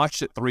amazing and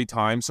watched it 3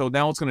 times, so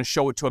now it's going to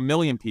show it to 1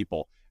 million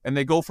people. And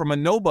they go from a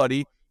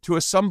nobody to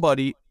a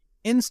somebody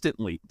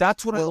instantly.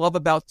 That's what I love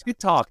about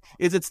TikTok,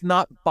 is it's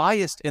not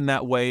biased in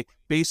that way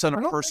based on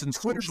a person's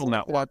social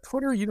network.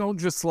 Twitter, you don't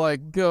just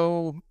like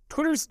go,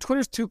 Twitter's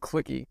too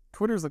clicky.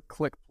 Twitter's a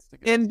click.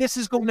 And this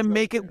is going to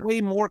make it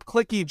way more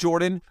clicky,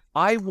 Jordan.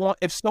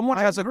 If someone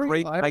has a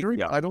great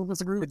idea, I don't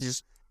disagree with you.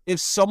 If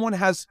someone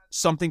has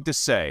something to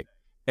say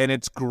and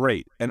it's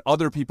great, and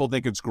other people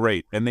think it's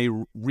great, and they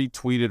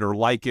retweet it or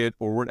like it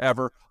or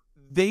whatever,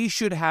 they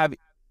should have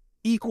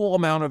equal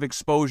amount of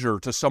exposure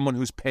to someone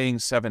who's paying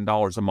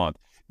 $7 a month.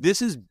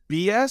 This is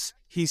BS.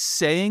 He's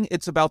saying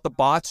it's about the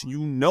bots. You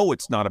know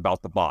it's not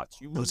about the bots.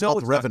 It's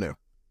about the revenue.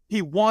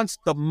 He wants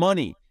the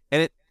money,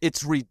 and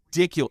it's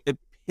ridiculous. It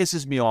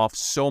pisses me off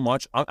so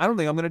much. I don't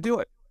think I'm going to do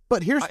it.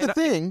 But here's the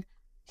thing.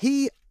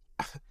 He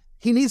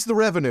needs the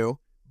revenue,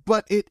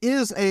 but it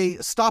is a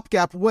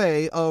stopgap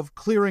way of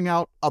clearing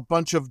out a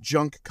bunch of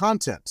junk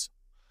content.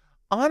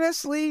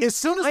 Honestly, as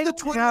soon as the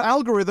Twitter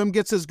algorithm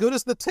gets as good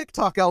as the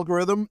TikTok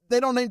algorithm, they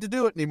don't need to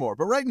do it anymore.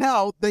 But right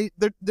now,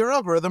 their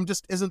algorithm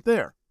just isn't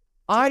there.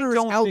 Twitter's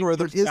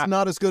algorithm is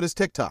not as good as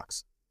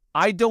TikTok's.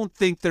 I don't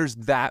think there's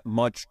that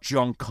much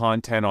junk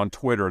content on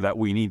Twitter that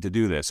we need to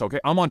do this. Okay,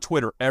 I'm on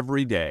Twitter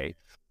every day.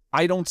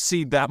 I don't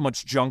see that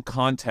much junk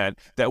content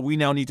that we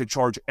now need to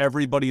charge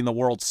everybody in the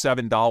world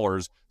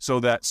 $7 so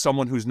that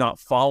someone who's not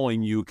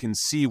following you can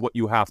see what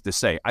you have to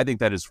say. I think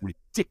that is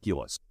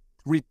ridiculous.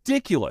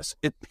 Ridiculous.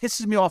 It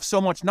pisses me off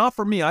so much. Not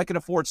for me. I can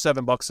afford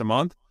 $7 a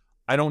month.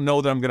 I don't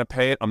know that I'm going to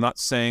pay it. I'm not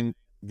saying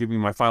give me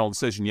my final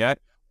decision yet.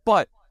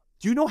 But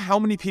do you know how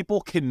many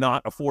people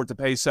cannot afford to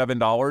pay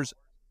 $7?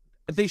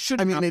 They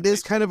should. I mean, it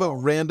is kind of a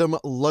random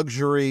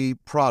luxury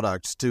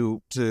product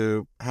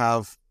to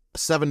have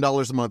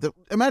 $7 a month.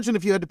 Imagine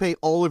if you had to pay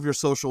all of your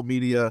social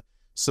media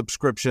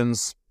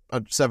subscriptions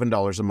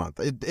 $7 a month.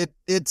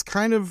 It's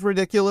kind of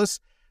ridiculous.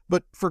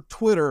 But for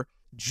Twitter,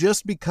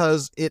 just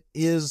because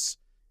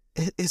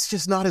it's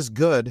just not as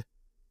good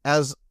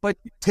as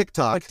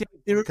TikTok.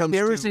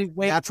 There is a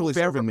way to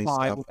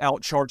verify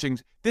without charging.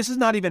 This is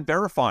not even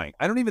verifying.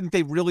 I don't even think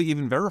they really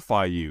even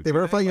verify you. They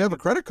verify you have a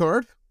credit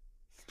card.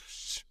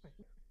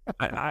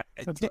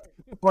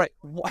 Right.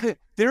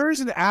 There is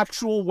an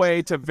actual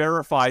way to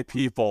verify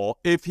people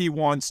if he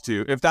wants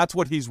to, if that's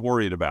what he's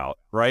worried about,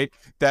 right?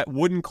 That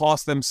wouldn't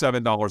cost them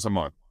 $7 a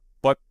month.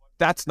 But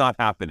that's not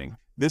happening.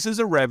 This is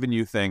a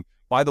revenue thing.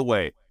 By the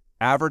way,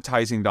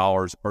 advertising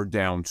dollars are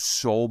down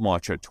so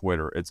much at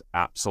Twitter. It's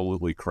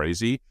absolutely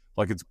crazy.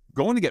 Like, it's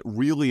going to get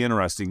really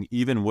interesting,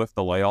 even with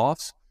the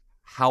layoffs,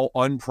 how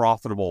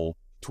unprofitable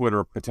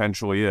Twitter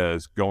potentially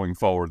is going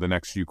forward the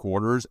next few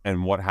quarters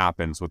and what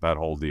happens with that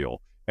whole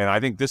deal. And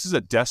I think this is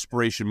a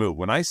desperation move.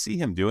 When I see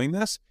him doing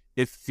this,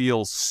 it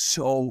feels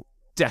so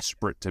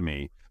desperate to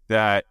me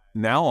that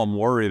now I'm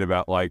worried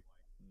about, like,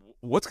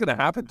 what's going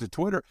to happen to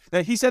Twitter.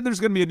 Now, he said there's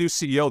going to be a new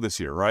CEO this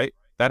year, right?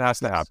 That has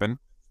to happen.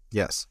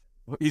 Yes.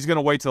 He's going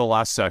to wait till the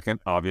last second,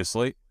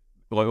 obviously.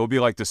 It'll be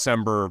like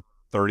December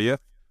 30th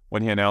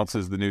when he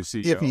announces the new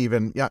CEO. If he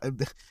even, yeah.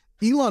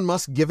 Elon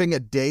Musk giving a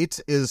date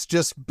is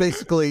just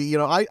basically,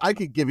 I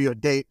could give you a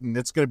date and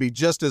it's going to be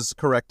just as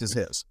correct as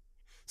his.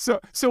 So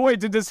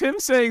wait, does him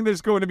saying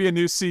there's going to be a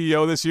new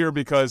CEO this year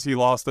because he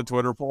lost the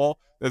Twitter poll,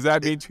 does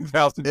that mean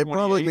 2028? It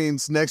probably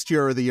means next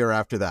year or the year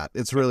after that.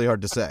 It's really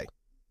hard to say.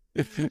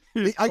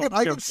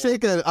 I could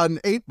shake an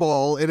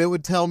 8-ball and it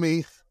would tell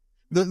me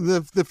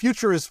the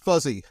future is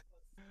fuzzy.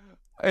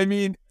 I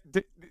mean,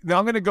 now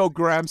I'm going to go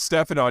Graham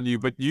Stephan on you,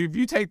 but if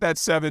you take that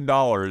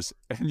 $7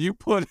 and you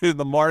put it in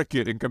the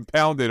market and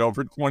compound it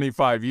over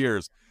 25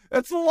 years,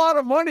 that's a lot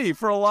of money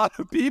for a lot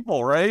of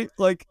people, right?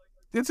 Like,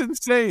 it's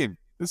insane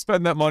to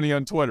spend that money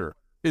on Twitter.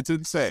 It's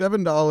insane.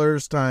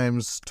 $7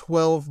 times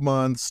 12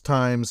 months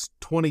times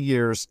 20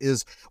 years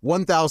is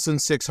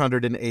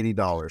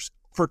 $1,680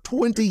 for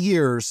 20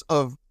 years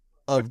of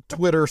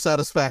Twitter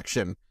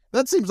satisfaction.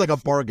 That seems like a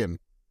bargain.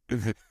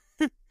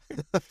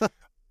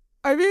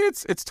 I mean,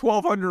 it's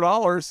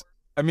 $1,200.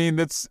 I mean,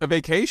 that's a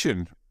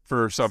vacation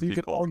for some people. You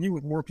could argue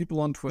with more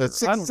people on Twitter.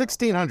 That's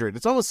 $1,600.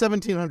 It's almost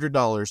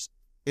 $1,700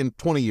 in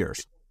 20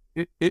 years.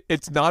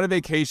 It's not a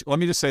vacation. Let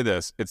me just say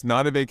this. It's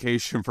not a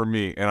vacation for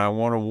me, and I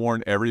want to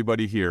warn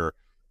everybody here.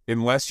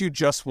 Unless you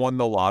just won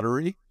the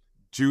lottery,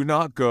 do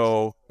not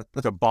go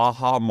to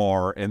Baja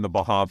Mar in the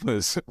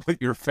Bahamas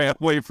with your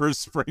family for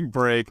spring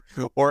break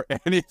or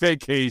any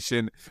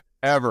vacation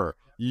ever.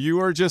 You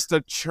are just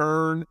a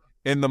churn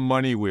in the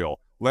money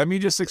wheel. Let me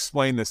just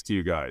explain this to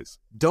you guys.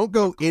 Don't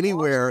go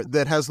anywhere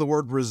that has the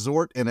word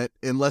resort in it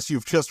unless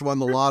you've just won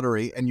the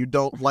lottery and you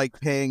don't like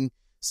paying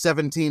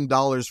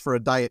 $17 for a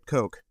Diet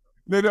Coke.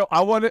 No,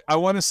 I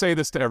want to say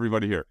this to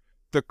everybody here.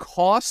 The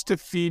cost to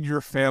feed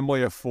your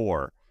family of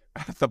 4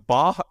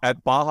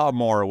 at Baja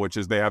Mar, which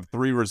is, they have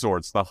 3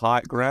 resorts, the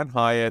Grand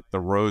Hyatt,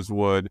 the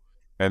Rosewood,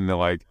 and the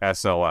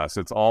SLS.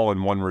 It's all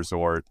in one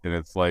resort, and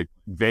it's like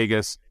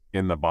Vegas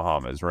in the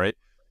Bahamas, right?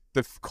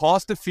 The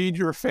cost to feed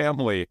your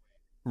family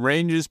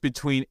ranges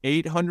between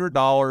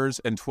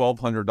 $800 and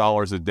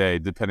 $1,200 a day,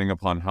 depending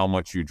upon how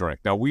much you drink.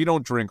 Now, we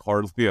don't drink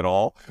hardly at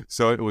all,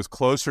 so it was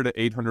closer to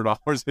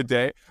 $800 a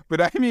day. But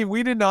I mean,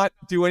 we did not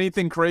do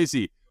anything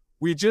crazy.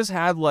 We just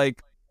had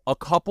like a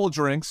couple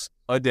drinks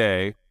a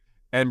day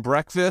and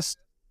breakfast,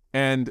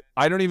 and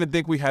I don't even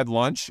think we had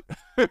lunch.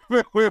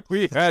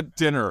 We had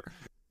dinner.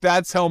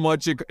 That's how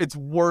much it's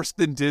worse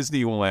than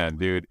Disneyland,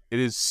 dude. It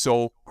is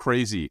so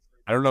crazy.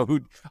 I don't know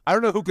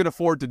who can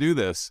afford to do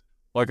this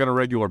like on a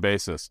regular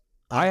basis.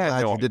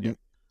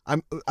 I'm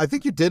I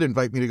think you did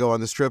invite me to go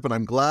on this trip, and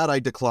I'm glad I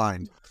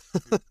declined.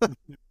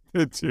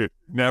 Dude,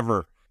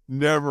 never,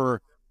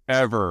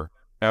 ever,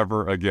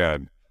 ever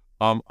again.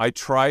 I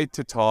tried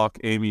to talk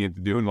Amy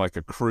into doing like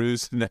a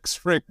cruise next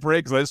spring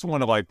break, because I just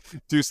want to like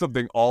do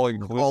something all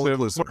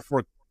inclusive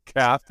for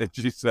Kath, and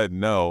she said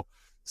no.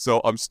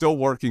 So I'm still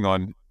working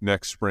on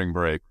next spring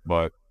break,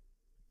 but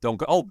don't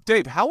go. Oh,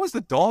 Dave, how was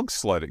the dog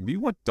sledding? Do you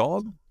want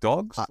dog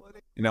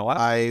sledding? You know,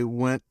 I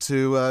went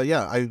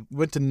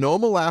to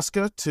Nome,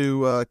 Alaska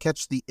to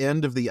catch the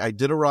end of the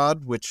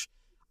Iditarod, which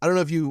I don't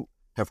know if you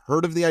have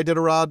heard of the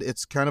Iditarod.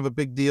 It's kind of a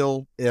big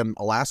deal in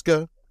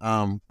Alaska,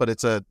 but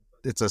it's a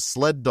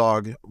sled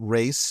dog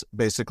race.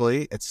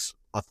 Basically, it's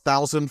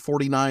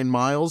 1,049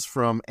 miles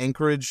from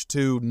Anchorage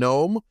to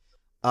Nome,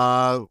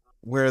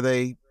 where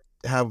they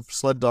have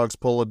sled dogs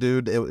pull a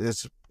dude.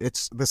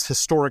 It's this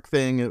historic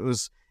thing. It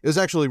was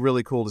actually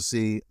really cool to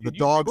see. The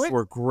dogs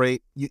were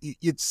great.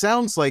 It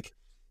sounds like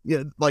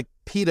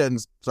PETA and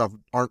stuff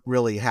aren't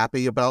really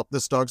happy about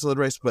this dog sled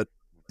race, but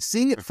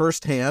seeing it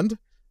firsthand,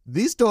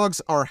 these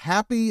dogs are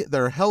happy.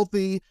 They're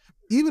healthy.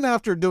 Even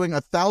after doing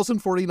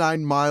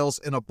 1,049 miles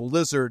in a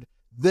blizzard,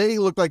 they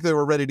looked like they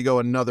were ready to go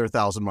another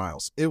 1,000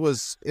 miles. It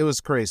was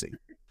crazy.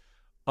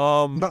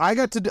 But I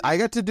got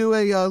to do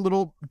a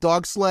little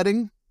dog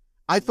sledding.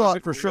 I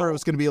thought for sure it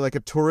was going to be like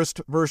a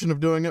tourist version of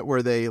doing it,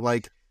 where they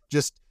like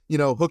just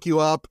hook you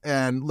up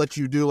and let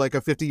you do like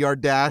a 50-yard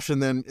dash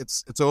and then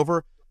it's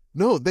over.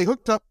 No, they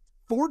hooked up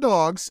 4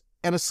 dogs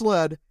and a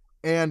sled,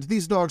 and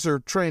these dogs are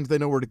trained. They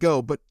know where to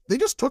go, but they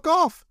just took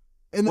off.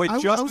 And wait,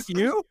 with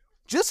you?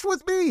 Just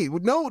with me.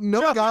 No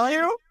just guy.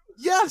 You?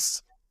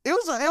 Yes. It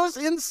was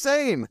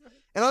insane.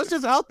 And I was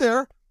just out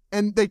there,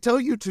 and they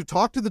tell you to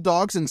talk to the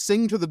dogs and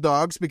sing to the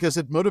dogs because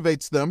it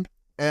motivates them.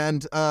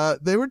 And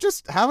they were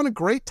just having a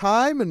great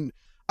time. And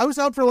I was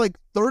out for like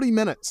 30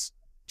 minutes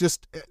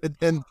just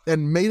and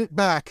made it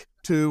back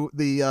to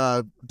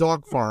the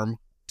dog farm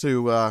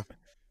to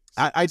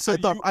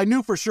I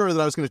knew for sure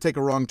that I was going to take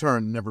a wrong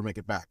turn and never make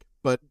it back.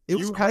 But it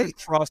was great.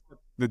 Trust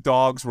the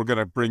dogs were going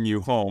to bring you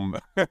home.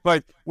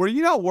 Like, were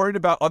you not worried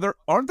about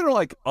aren't there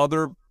like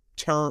other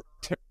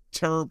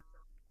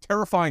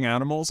terrifying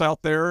animals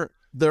out there?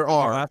 There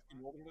are.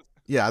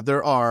 Yeah,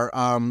 there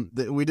are.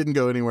 We didn't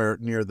go anywhere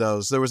near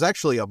those. There was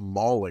actually a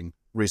mauling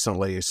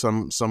recently.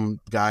 Some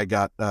guy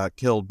got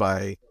killed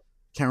by,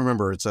 can't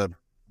remember. It's a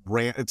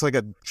ram. It's like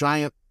a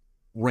giant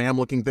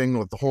ram-looking thing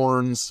with the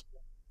horns.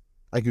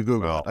 I could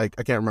Google it.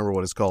 I can't remember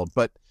what it's called.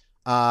 But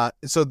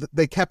so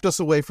they kept us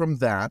away from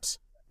that,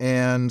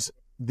 and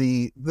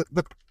the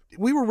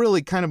we were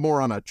really kind of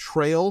more on a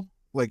trail.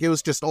 Like, it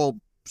was just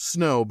all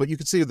snow, but you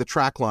could see the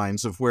track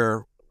lines of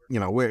where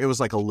it was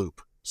like a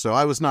loop. So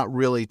I was not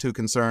really too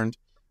concerned,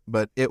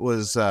 but it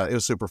was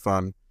super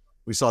fun.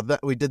 We saw that.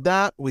 We did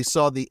that. We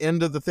saw the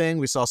end of the thing.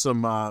 We saw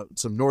some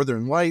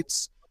northern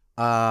lights.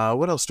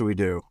 What else do we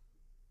do?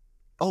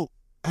 Oh,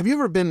 have you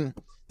ever been?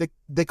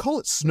 They call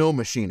it snow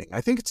machining. I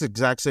think it's the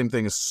exact same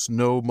thing as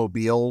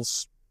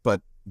snowmobiles,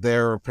 but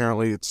there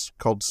apparently it's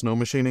called snow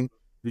machining.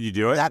 Did you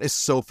do it? That is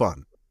so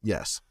fun.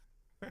 Yes.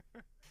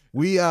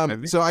 We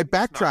so I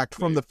backtracked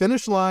from the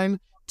finish line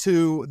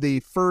to the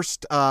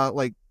first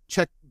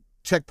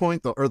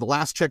checkpoint, or the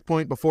last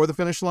checkpoint before the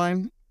finish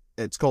line.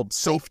 It's called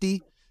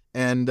safety,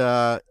 and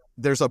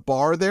there's a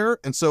bar there,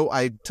 and so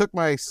I took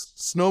my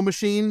snow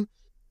machine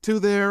to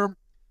there,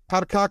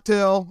 had a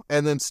cocktail,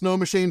 and then snow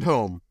machined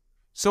home.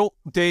 So,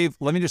 Dave,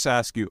 let me just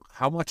ask you,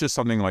 how much does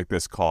something like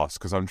this cost?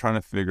 Because I'm trying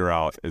to figure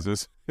out, is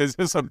this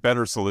a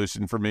better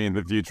solution for me in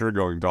the future,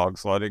 going dog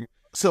sledding?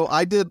 So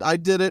I did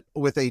it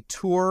with a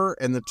tour,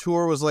 and the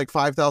tour was like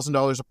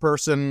 $5,000 a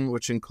person,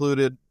 which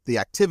included the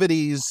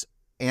activities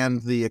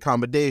and the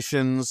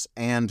accommodations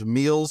and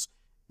meals.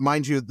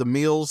 Mind you, the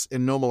meals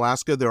in Nome,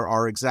 Alaska, there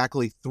are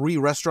exactly 3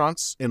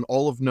 restaurants in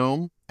all of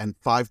Nome and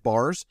 5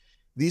 bars.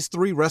 These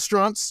 3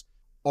 restaurants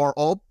are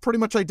all pretty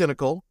much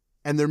identical,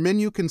 and their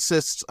menu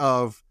consists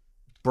of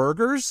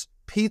burgers,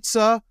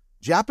 pizza,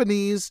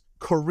 Japanese,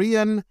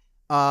 Korean,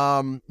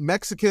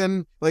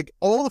 Mexican, like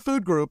all the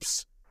food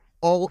groups,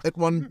 all at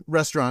one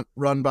restaurant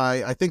run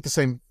by, I think the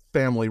same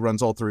family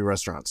runs all 3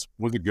 restaurants.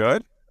 Was it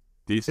good?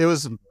 Decent? It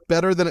was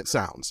better than it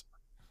sounds.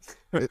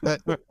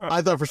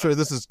 I thought for sure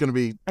this is going to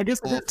be. I guess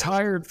they're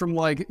tired from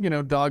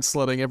dog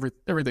sledding.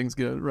 Everything's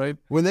good, right?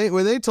 When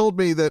they told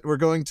me that we're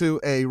going to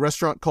a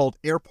restaurant called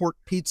Airport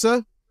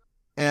Pizza,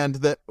 and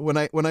that when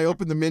I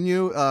opened the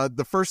menu,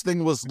 the first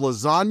thing was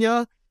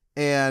lasagna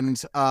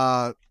and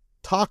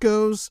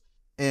tacos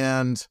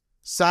and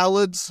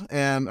salads,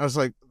 and I was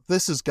like,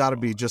 this has got to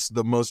be just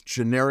the most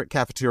generic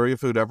cafeteria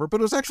food ever. But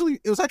it was actually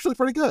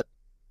pretty good.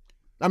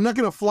 I'm not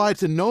going to fly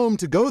to Nome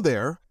to go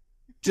there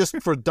just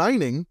for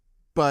dining,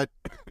 but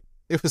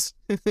it was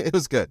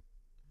good.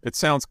 It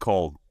sounds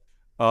cold.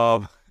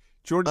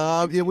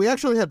 Jordan? Yeah, we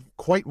actually had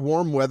quite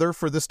warm weather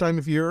for this time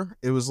of year.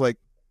 It was like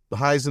the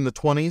highs in the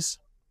 20s,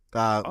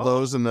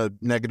 lows in the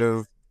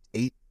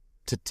 -8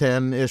 to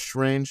 10-ish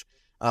range.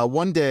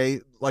 One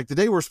day, like the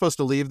day we were supposed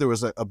to leave, there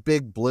was a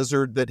big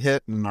blizzard that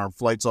hit, and our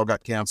flights all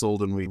got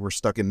canceled, and we were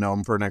stuck in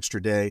Nome for an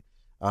extra day.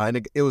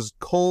 And it was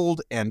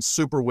cold and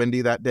super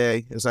windy that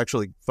day. It was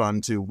actually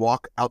fun to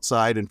walk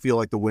outside and feel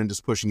like the wind is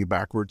pushing you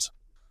backwards.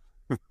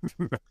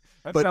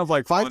 That But sounds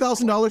like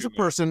 $5,000 a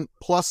person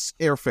plus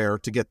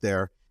airfare to get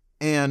there.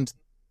 And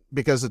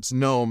because it's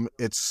Nome,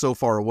 it's so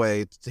far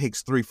away, it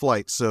takes 3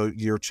 flights. So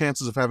your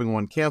chances of having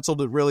one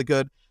canceled are really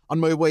good. On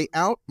my way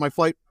out, my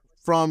flight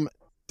from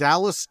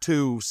Dallas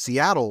to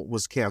Seattle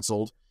was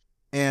canceled.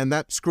 And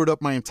that screwed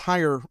up my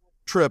entire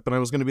trip. And I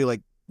was going to be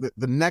like,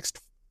 the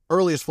next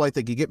earliest flight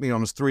they could get me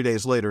on was 3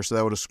 days later. So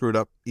that would have screwed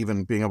up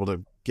even being able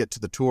to get to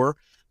the tour.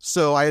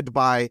 So I had to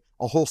buy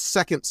a whole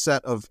second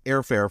set of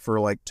airfare for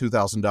like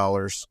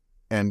 $2,000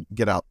 and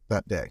get out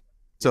that day.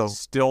 So it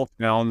still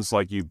sounds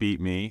like you beat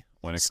me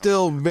when it's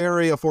still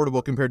very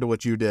affordable compared to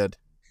what you did.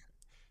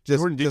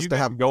 Jordan, did you to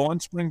have go on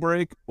spring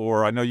break,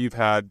 or I know you've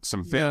had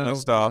some fitness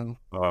stuff.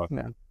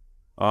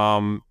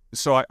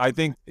 So I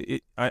think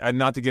I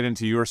not to get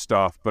into your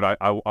stuff, but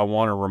I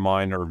want to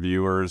remind our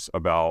viewers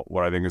about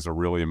what I think is a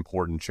really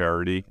important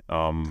charity.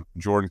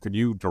 Jordan, could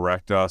you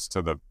direct us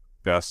to the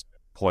best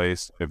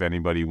place if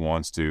anybody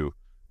wants to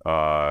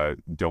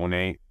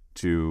donate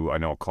to, I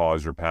know, a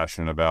cause you're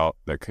passionate about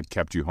that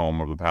kept you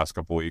home over the past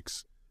couple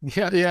weeks?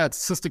 Yeah, it's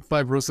Cystic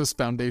Fibrosis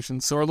Foundation.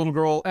 So our little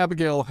girl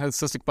Abigail has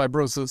cystic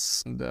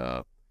fibrosis, and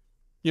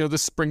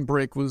this spring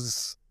break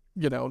was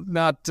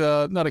not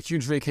a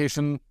huge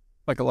vacation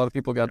like a lot of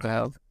people got to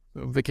have.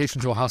 So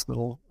vacation to a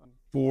hospital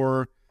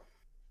for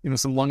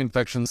some lung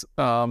infections.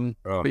 But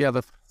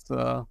yeah,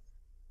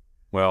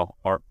 well,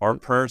 our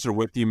prayers are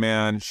with you,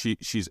 man.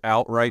 She's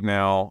out right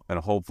now, and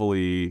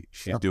hopefully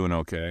she's doing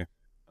okay.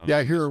 Yeah,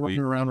 I hear her running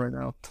around right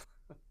now.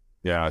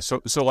 Yeah.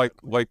 So like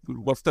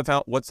what's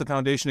the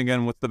foundation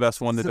again? What's the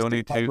best one to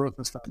donate to?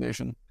 Fibrosis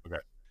Foundation. Okay.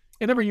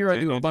 And every year I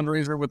do a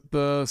fundraiser with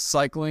the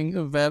cycling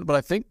event, but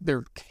I think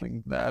they're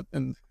killing that,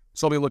 and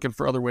so I'll be looking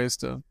for other ways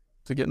to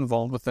get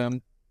involved with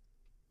them.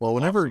 Well,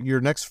 whenever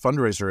your next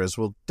fundraiser is,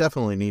 we'll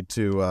definitely need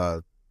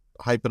to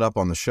hype it up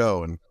on the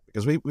show, and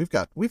because we've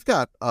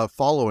got a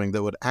following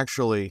that would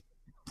actually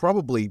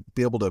probably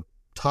be able to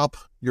top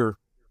your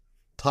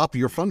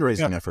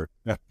fundraising effort.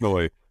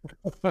 Definitely.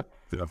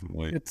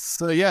 Definitely.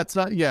 It's it's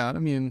not. Yeah, I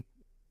mean,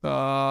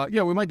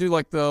 we might do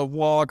like the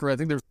walk, or I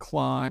think there's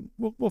climb.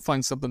 We'll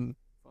find something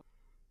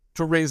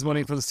to raise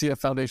money for the CF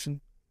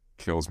Foundation.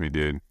 Kills me,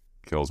 dude.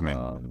 Kills me.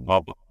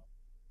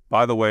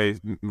 By the way,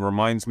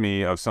 reminds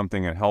me of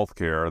something in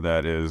healthcare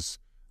that is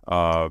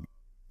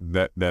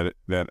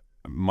that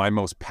my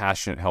most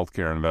passionate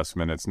healthcare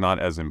investment. It's not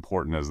as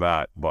important as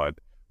that, but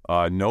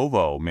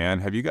Novo, man,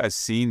 have you guys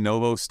seen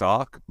Novo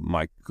stock?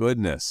 My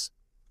goodness,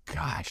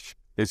 gosh,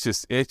 it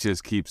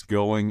just keeps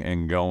going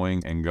and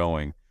going and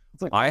going.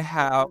 It's like, I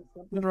have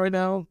right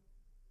now.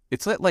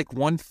 It's at like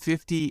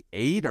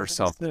 158 or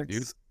something,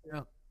 dude.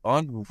 Yeah,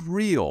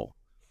 unreal.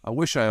 I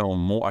wish I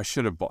owned more. I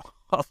should have bought.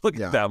 Look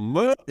at that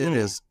move. It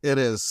is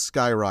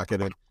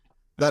skyrocketed.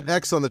 That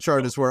X on the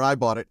chart is where I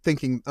bought it,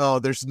 thinking, oh,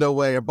 there's no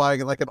way I'm buying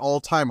it like an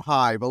all-time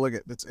high. But look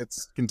at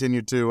it's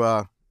continued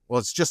to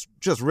it's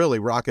just really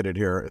rocketed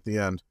here at the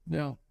end.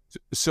 Yeah.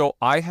 So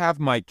I have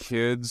my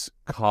kids'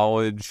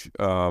 college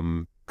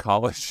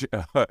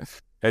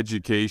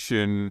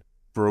education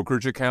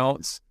brokerage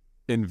accounts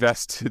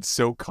invested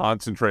so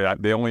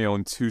concentrated. They only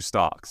own 2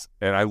 stocks,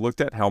 and I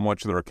looked at how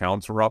much their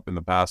accounts were up in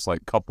the past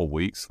like couple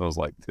weeks. I was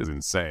like, this is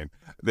insane.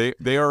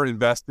 They are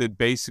invested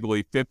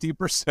basically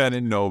 50%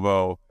 in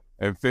Novo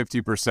and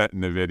 50% in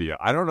NVIDIA.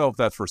 I don't know if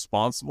that's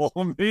responsible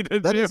of me to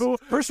do.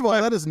 First of all,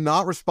 that is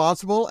not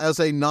responsible. As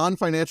a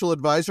non-financial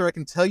advisor, I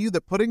can tell you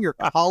that putting your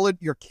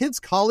kid's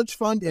college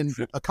fund in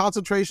a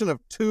concentration of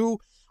 2,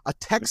 a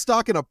tech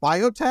stock and a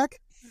biotech,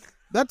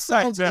 that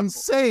sounds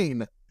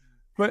insane.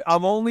 But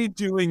I'm only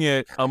doing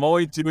it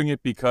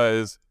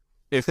because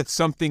if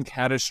some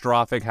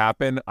catastrophic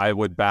happened, I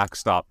would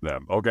backstop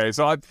them. Okay,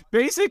 so I am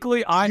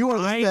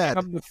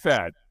the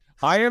Fed.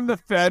 I am the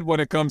Fed when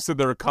it comes to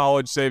their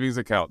college savings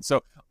account.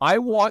 So I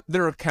want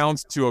their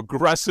accounts to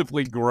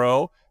aggressively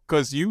grow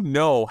because you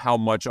know how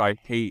much I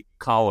hate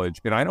college,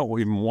 and I don't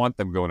even want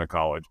them going to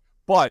college.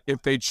 But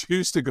if they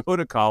choose to go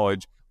to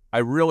college, I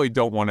really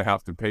don't want to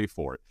have to pay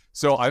for it.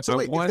 So if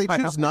they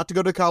choose not to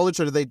go to college,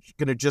 are they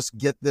going to just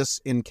get this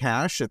in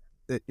cash at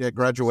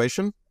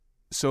graduation?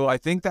 So I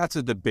think that's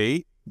a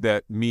debate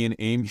that me and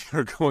Amy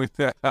are going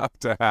to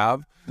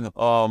have.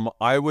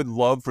 I would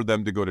love for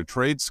them to go to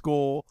trade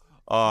school.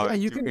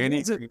 You can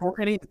use it for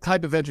any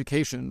type of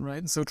education,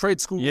 right? So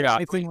trade school,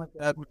 anything like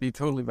that would be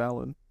totally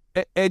valid.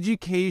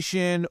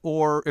 Education,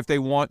 or if they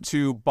want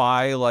to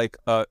buy like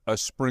a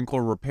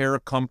sprinkler repair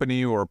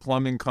company or a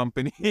plumbing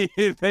company,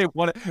 if they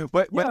want to.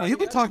 But you've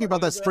been talking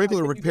about that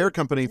sprinkler repair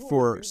company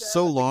for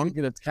so long. You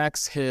get a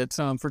tax hit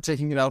for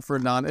taking it out for a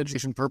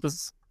non-education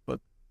purpose. But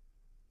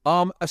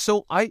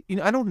so I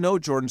don't know,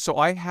 Jordan. So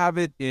I have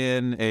it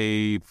in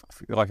a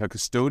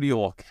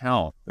custodial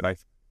account that I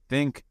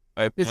think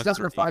it's just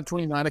for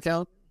 529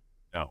 account.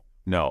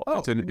 No. Oh,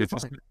 it's just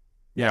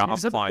you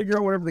just have to figure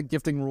out whatever the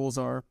gifting rules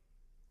are.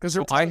 Because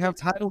I have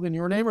titled in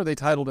your name, or are they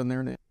titled in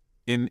their name?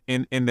 In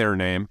their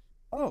name.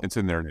 Oh, it's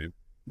in their name.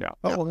 Yeah.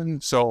 Oh, well,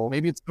 then So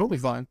maybe it's totally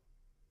fine.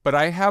 but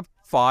I have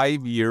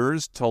 5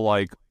 years to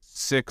like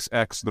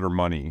 6x their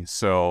money.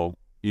 So,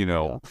 you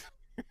know,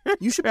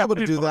 You should be able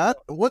to do that.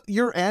 What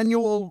your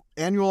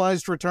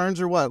annualized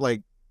returns are what,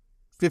 like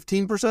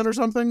 15% or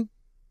something?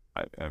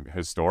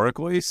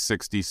 historically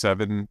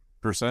 67%.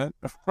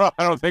 I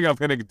don't think I'm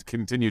going to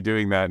continue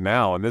doing that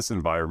now in this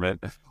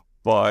environment,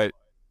 but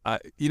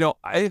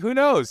who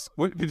knows?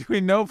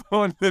 Between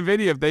Novo and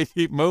NVIDIA, if they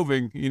keep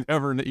moving, you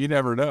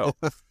never know.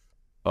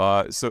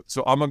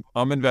 So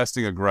I'm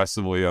investing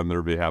aggressively on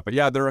their behalf. But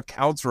yeah, their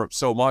accounts are up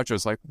so much. I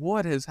was like,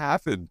 what has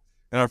happened?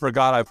 And I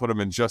forgot I put them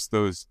in just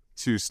those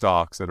two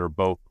stocks that are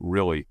both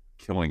really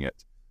killing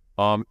it.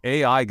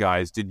 AI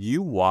guys, did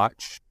you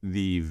watch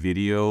the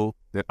video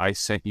that I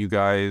sent you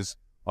guys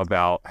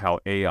about how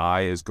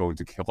AI is going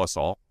to kill us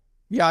all?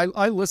 Yeah,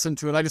 I listened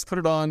to it. I just put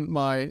it on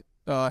my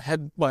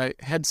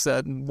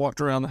headset and walked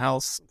around the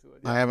house.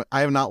 I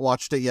have not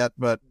watched it yet,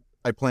 but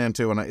I plan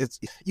to. And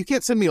you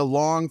can't send me a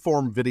long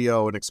form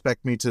video and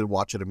expect me to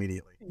watch it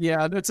immediately.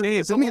 Yeah,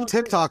 Send me a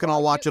TikTok and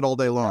I'll watch it all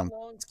day long.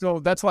 So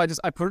that's why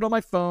I put it on my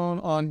phone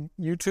on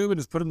YouTube and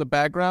just put it in the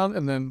background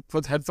and then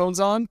put headphones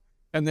on.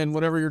 And then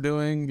whatever you're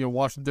doing,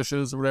 wash the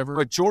dishes or whatever.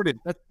 But Jordan,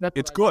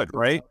 it's good,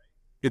 right?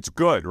 It's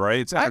good,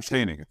 right? It's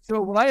entertaining. Actually,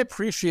 so what I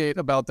appreciate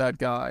about that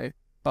guy,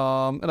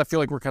 and I feel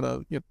like we're kind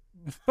of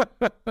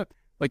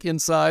like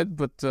inside,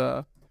 but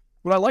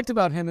what I liked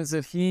about him is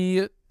that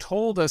he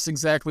told us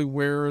exactly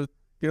where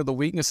the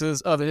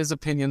weaknesses of his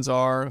opinions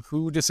are,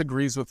 who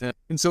disagrees with him.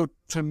 And so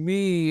to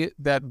me,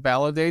 that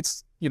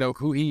validates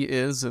who he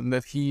is and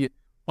that he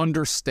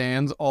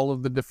understands all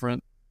of the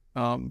different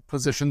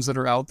positions that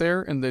are out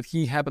there, and that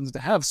he happens to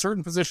have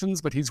certain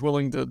positions, but he's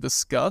willing to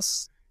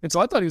discuss. And so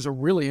I thought he was a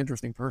really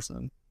interesting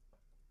person.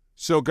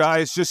 So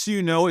guys, just so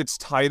you know, it's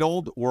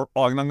titled,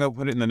 I'm going to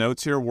put it in the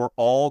notes here, We're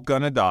All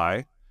Gonna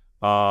Die.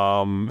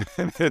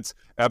 It's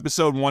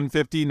episode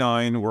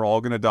 159, We're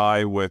All Gonna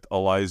Die, with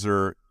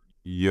Eliezer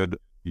Yudkowsky.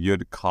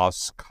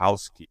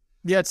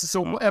 Yeah, it's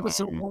so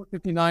episode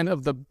 159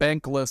 of the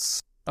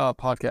Bankless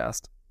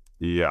podcast.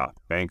 Yeah,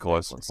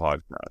 Bankless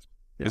podcast.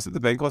 Yeah. Is it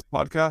the Bankless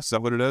podcast? Is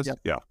that what it is? Yep.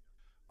 Yeah.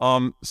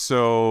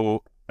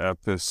 So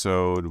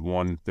episode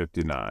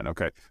 159.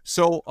 Okay.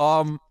 So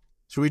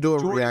should we do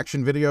a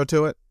reaction video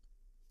to it?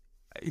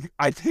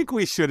 I think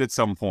we should at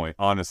some point,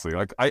 honestly.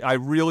 Like I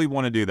really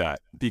want to do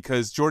that,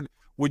 because Jordan,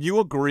 would you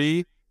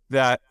agree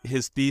that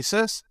his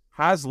thesis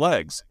has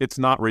legs? It's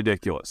not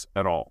ridiculous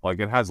at all. Like,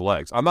 it has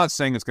legs. I'm not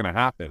saying it's going to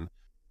happen,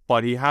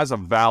 but he has a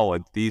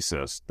valid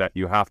thesis that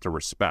you have to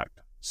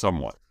respect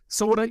somewhat.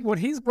 So what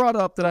he's brought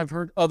up that I've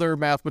heard other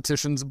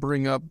mathematicians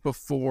bring up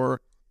before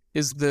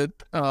is that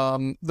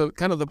the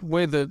kind of the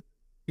way that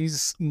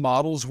these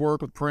models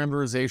work with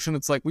parameterization,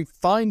 it's like we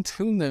fine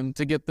tune them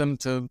to get them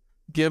to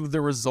give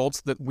the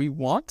results that we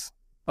want.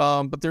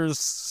 But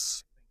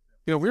there's,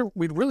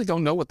 we really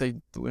don't know what they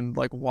do, and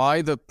like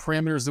why the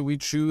parameters that we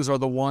choose are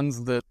the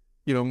ones that,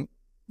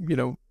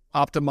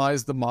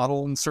 optimize the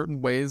model in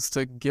certain ways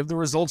to give the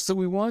results that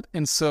we want.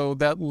 And so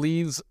that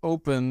leaves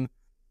open,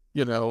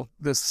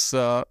 this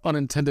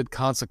unintended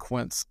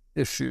consequence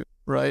issue,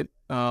 right?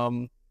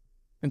 And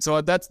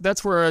so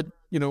that's where,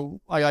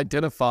 I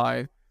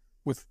identify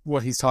with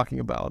what he's talking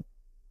about.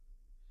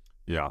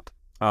 Yeah.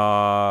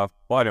 Well,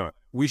 anyway,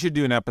 we should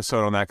do an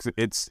episode on that,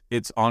 because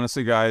it's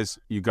honestly, guys,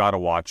 you got to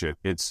watch it.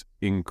 It's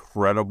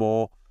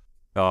incredible.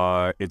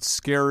 It's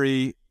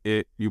scary.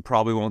 You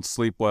probably won't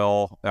sleep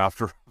well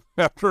after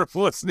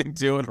listening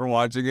to it or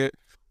watching it,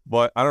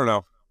 but I don't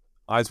know.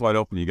 Eyes wide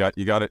open. You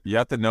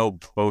have to know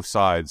both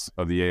sides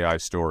of the AI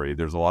story.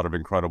 There's a lot of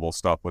incredible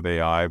stuff with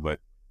AI,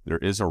 but there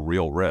is a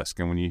real risk.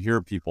 And when you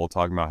hear people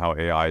talking about how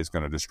AI is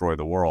going to destroy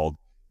the world,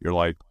 you're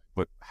like,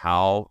 but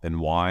how and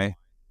why?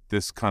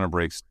 This kind of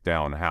breaks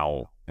down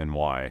how and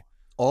why.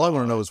 All I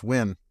want to know is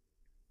when,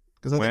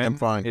 because I think I'm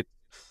fine.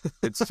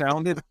 It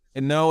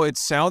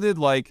sounded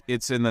like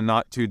it's in the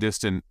not too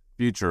distant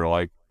future.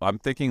 Like, I'm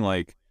thinking,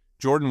 like,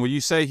 Jordan, would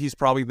you say he's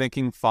probably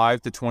thinking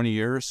 5 to 20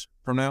 years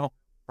from now?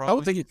 Probably? I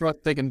would think he's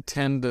probably thinking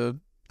 10 to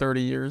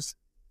 30 years.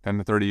 10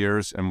 to 30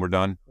 years, and we're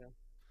done. Yeah.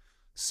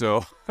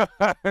 So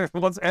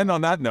let's end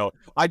on that note.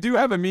 I do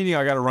have a meeting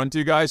I got to run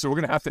to, guys, so we're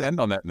going to have to end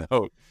on that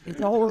note.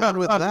 It's all around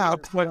with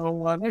that.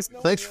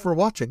 Thanks for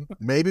watching.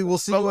 Maybe we'll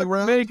see you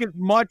around. Make as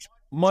much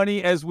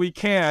money as we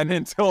can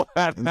until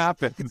that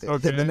happens.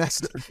 Okay. In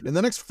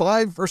the next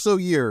 5 or so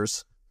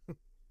years.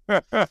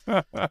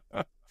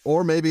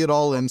 Or maybe it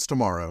all ends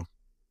tomorrow.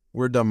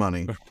 We're Dumb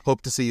Money.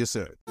 Hope to see you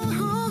soon.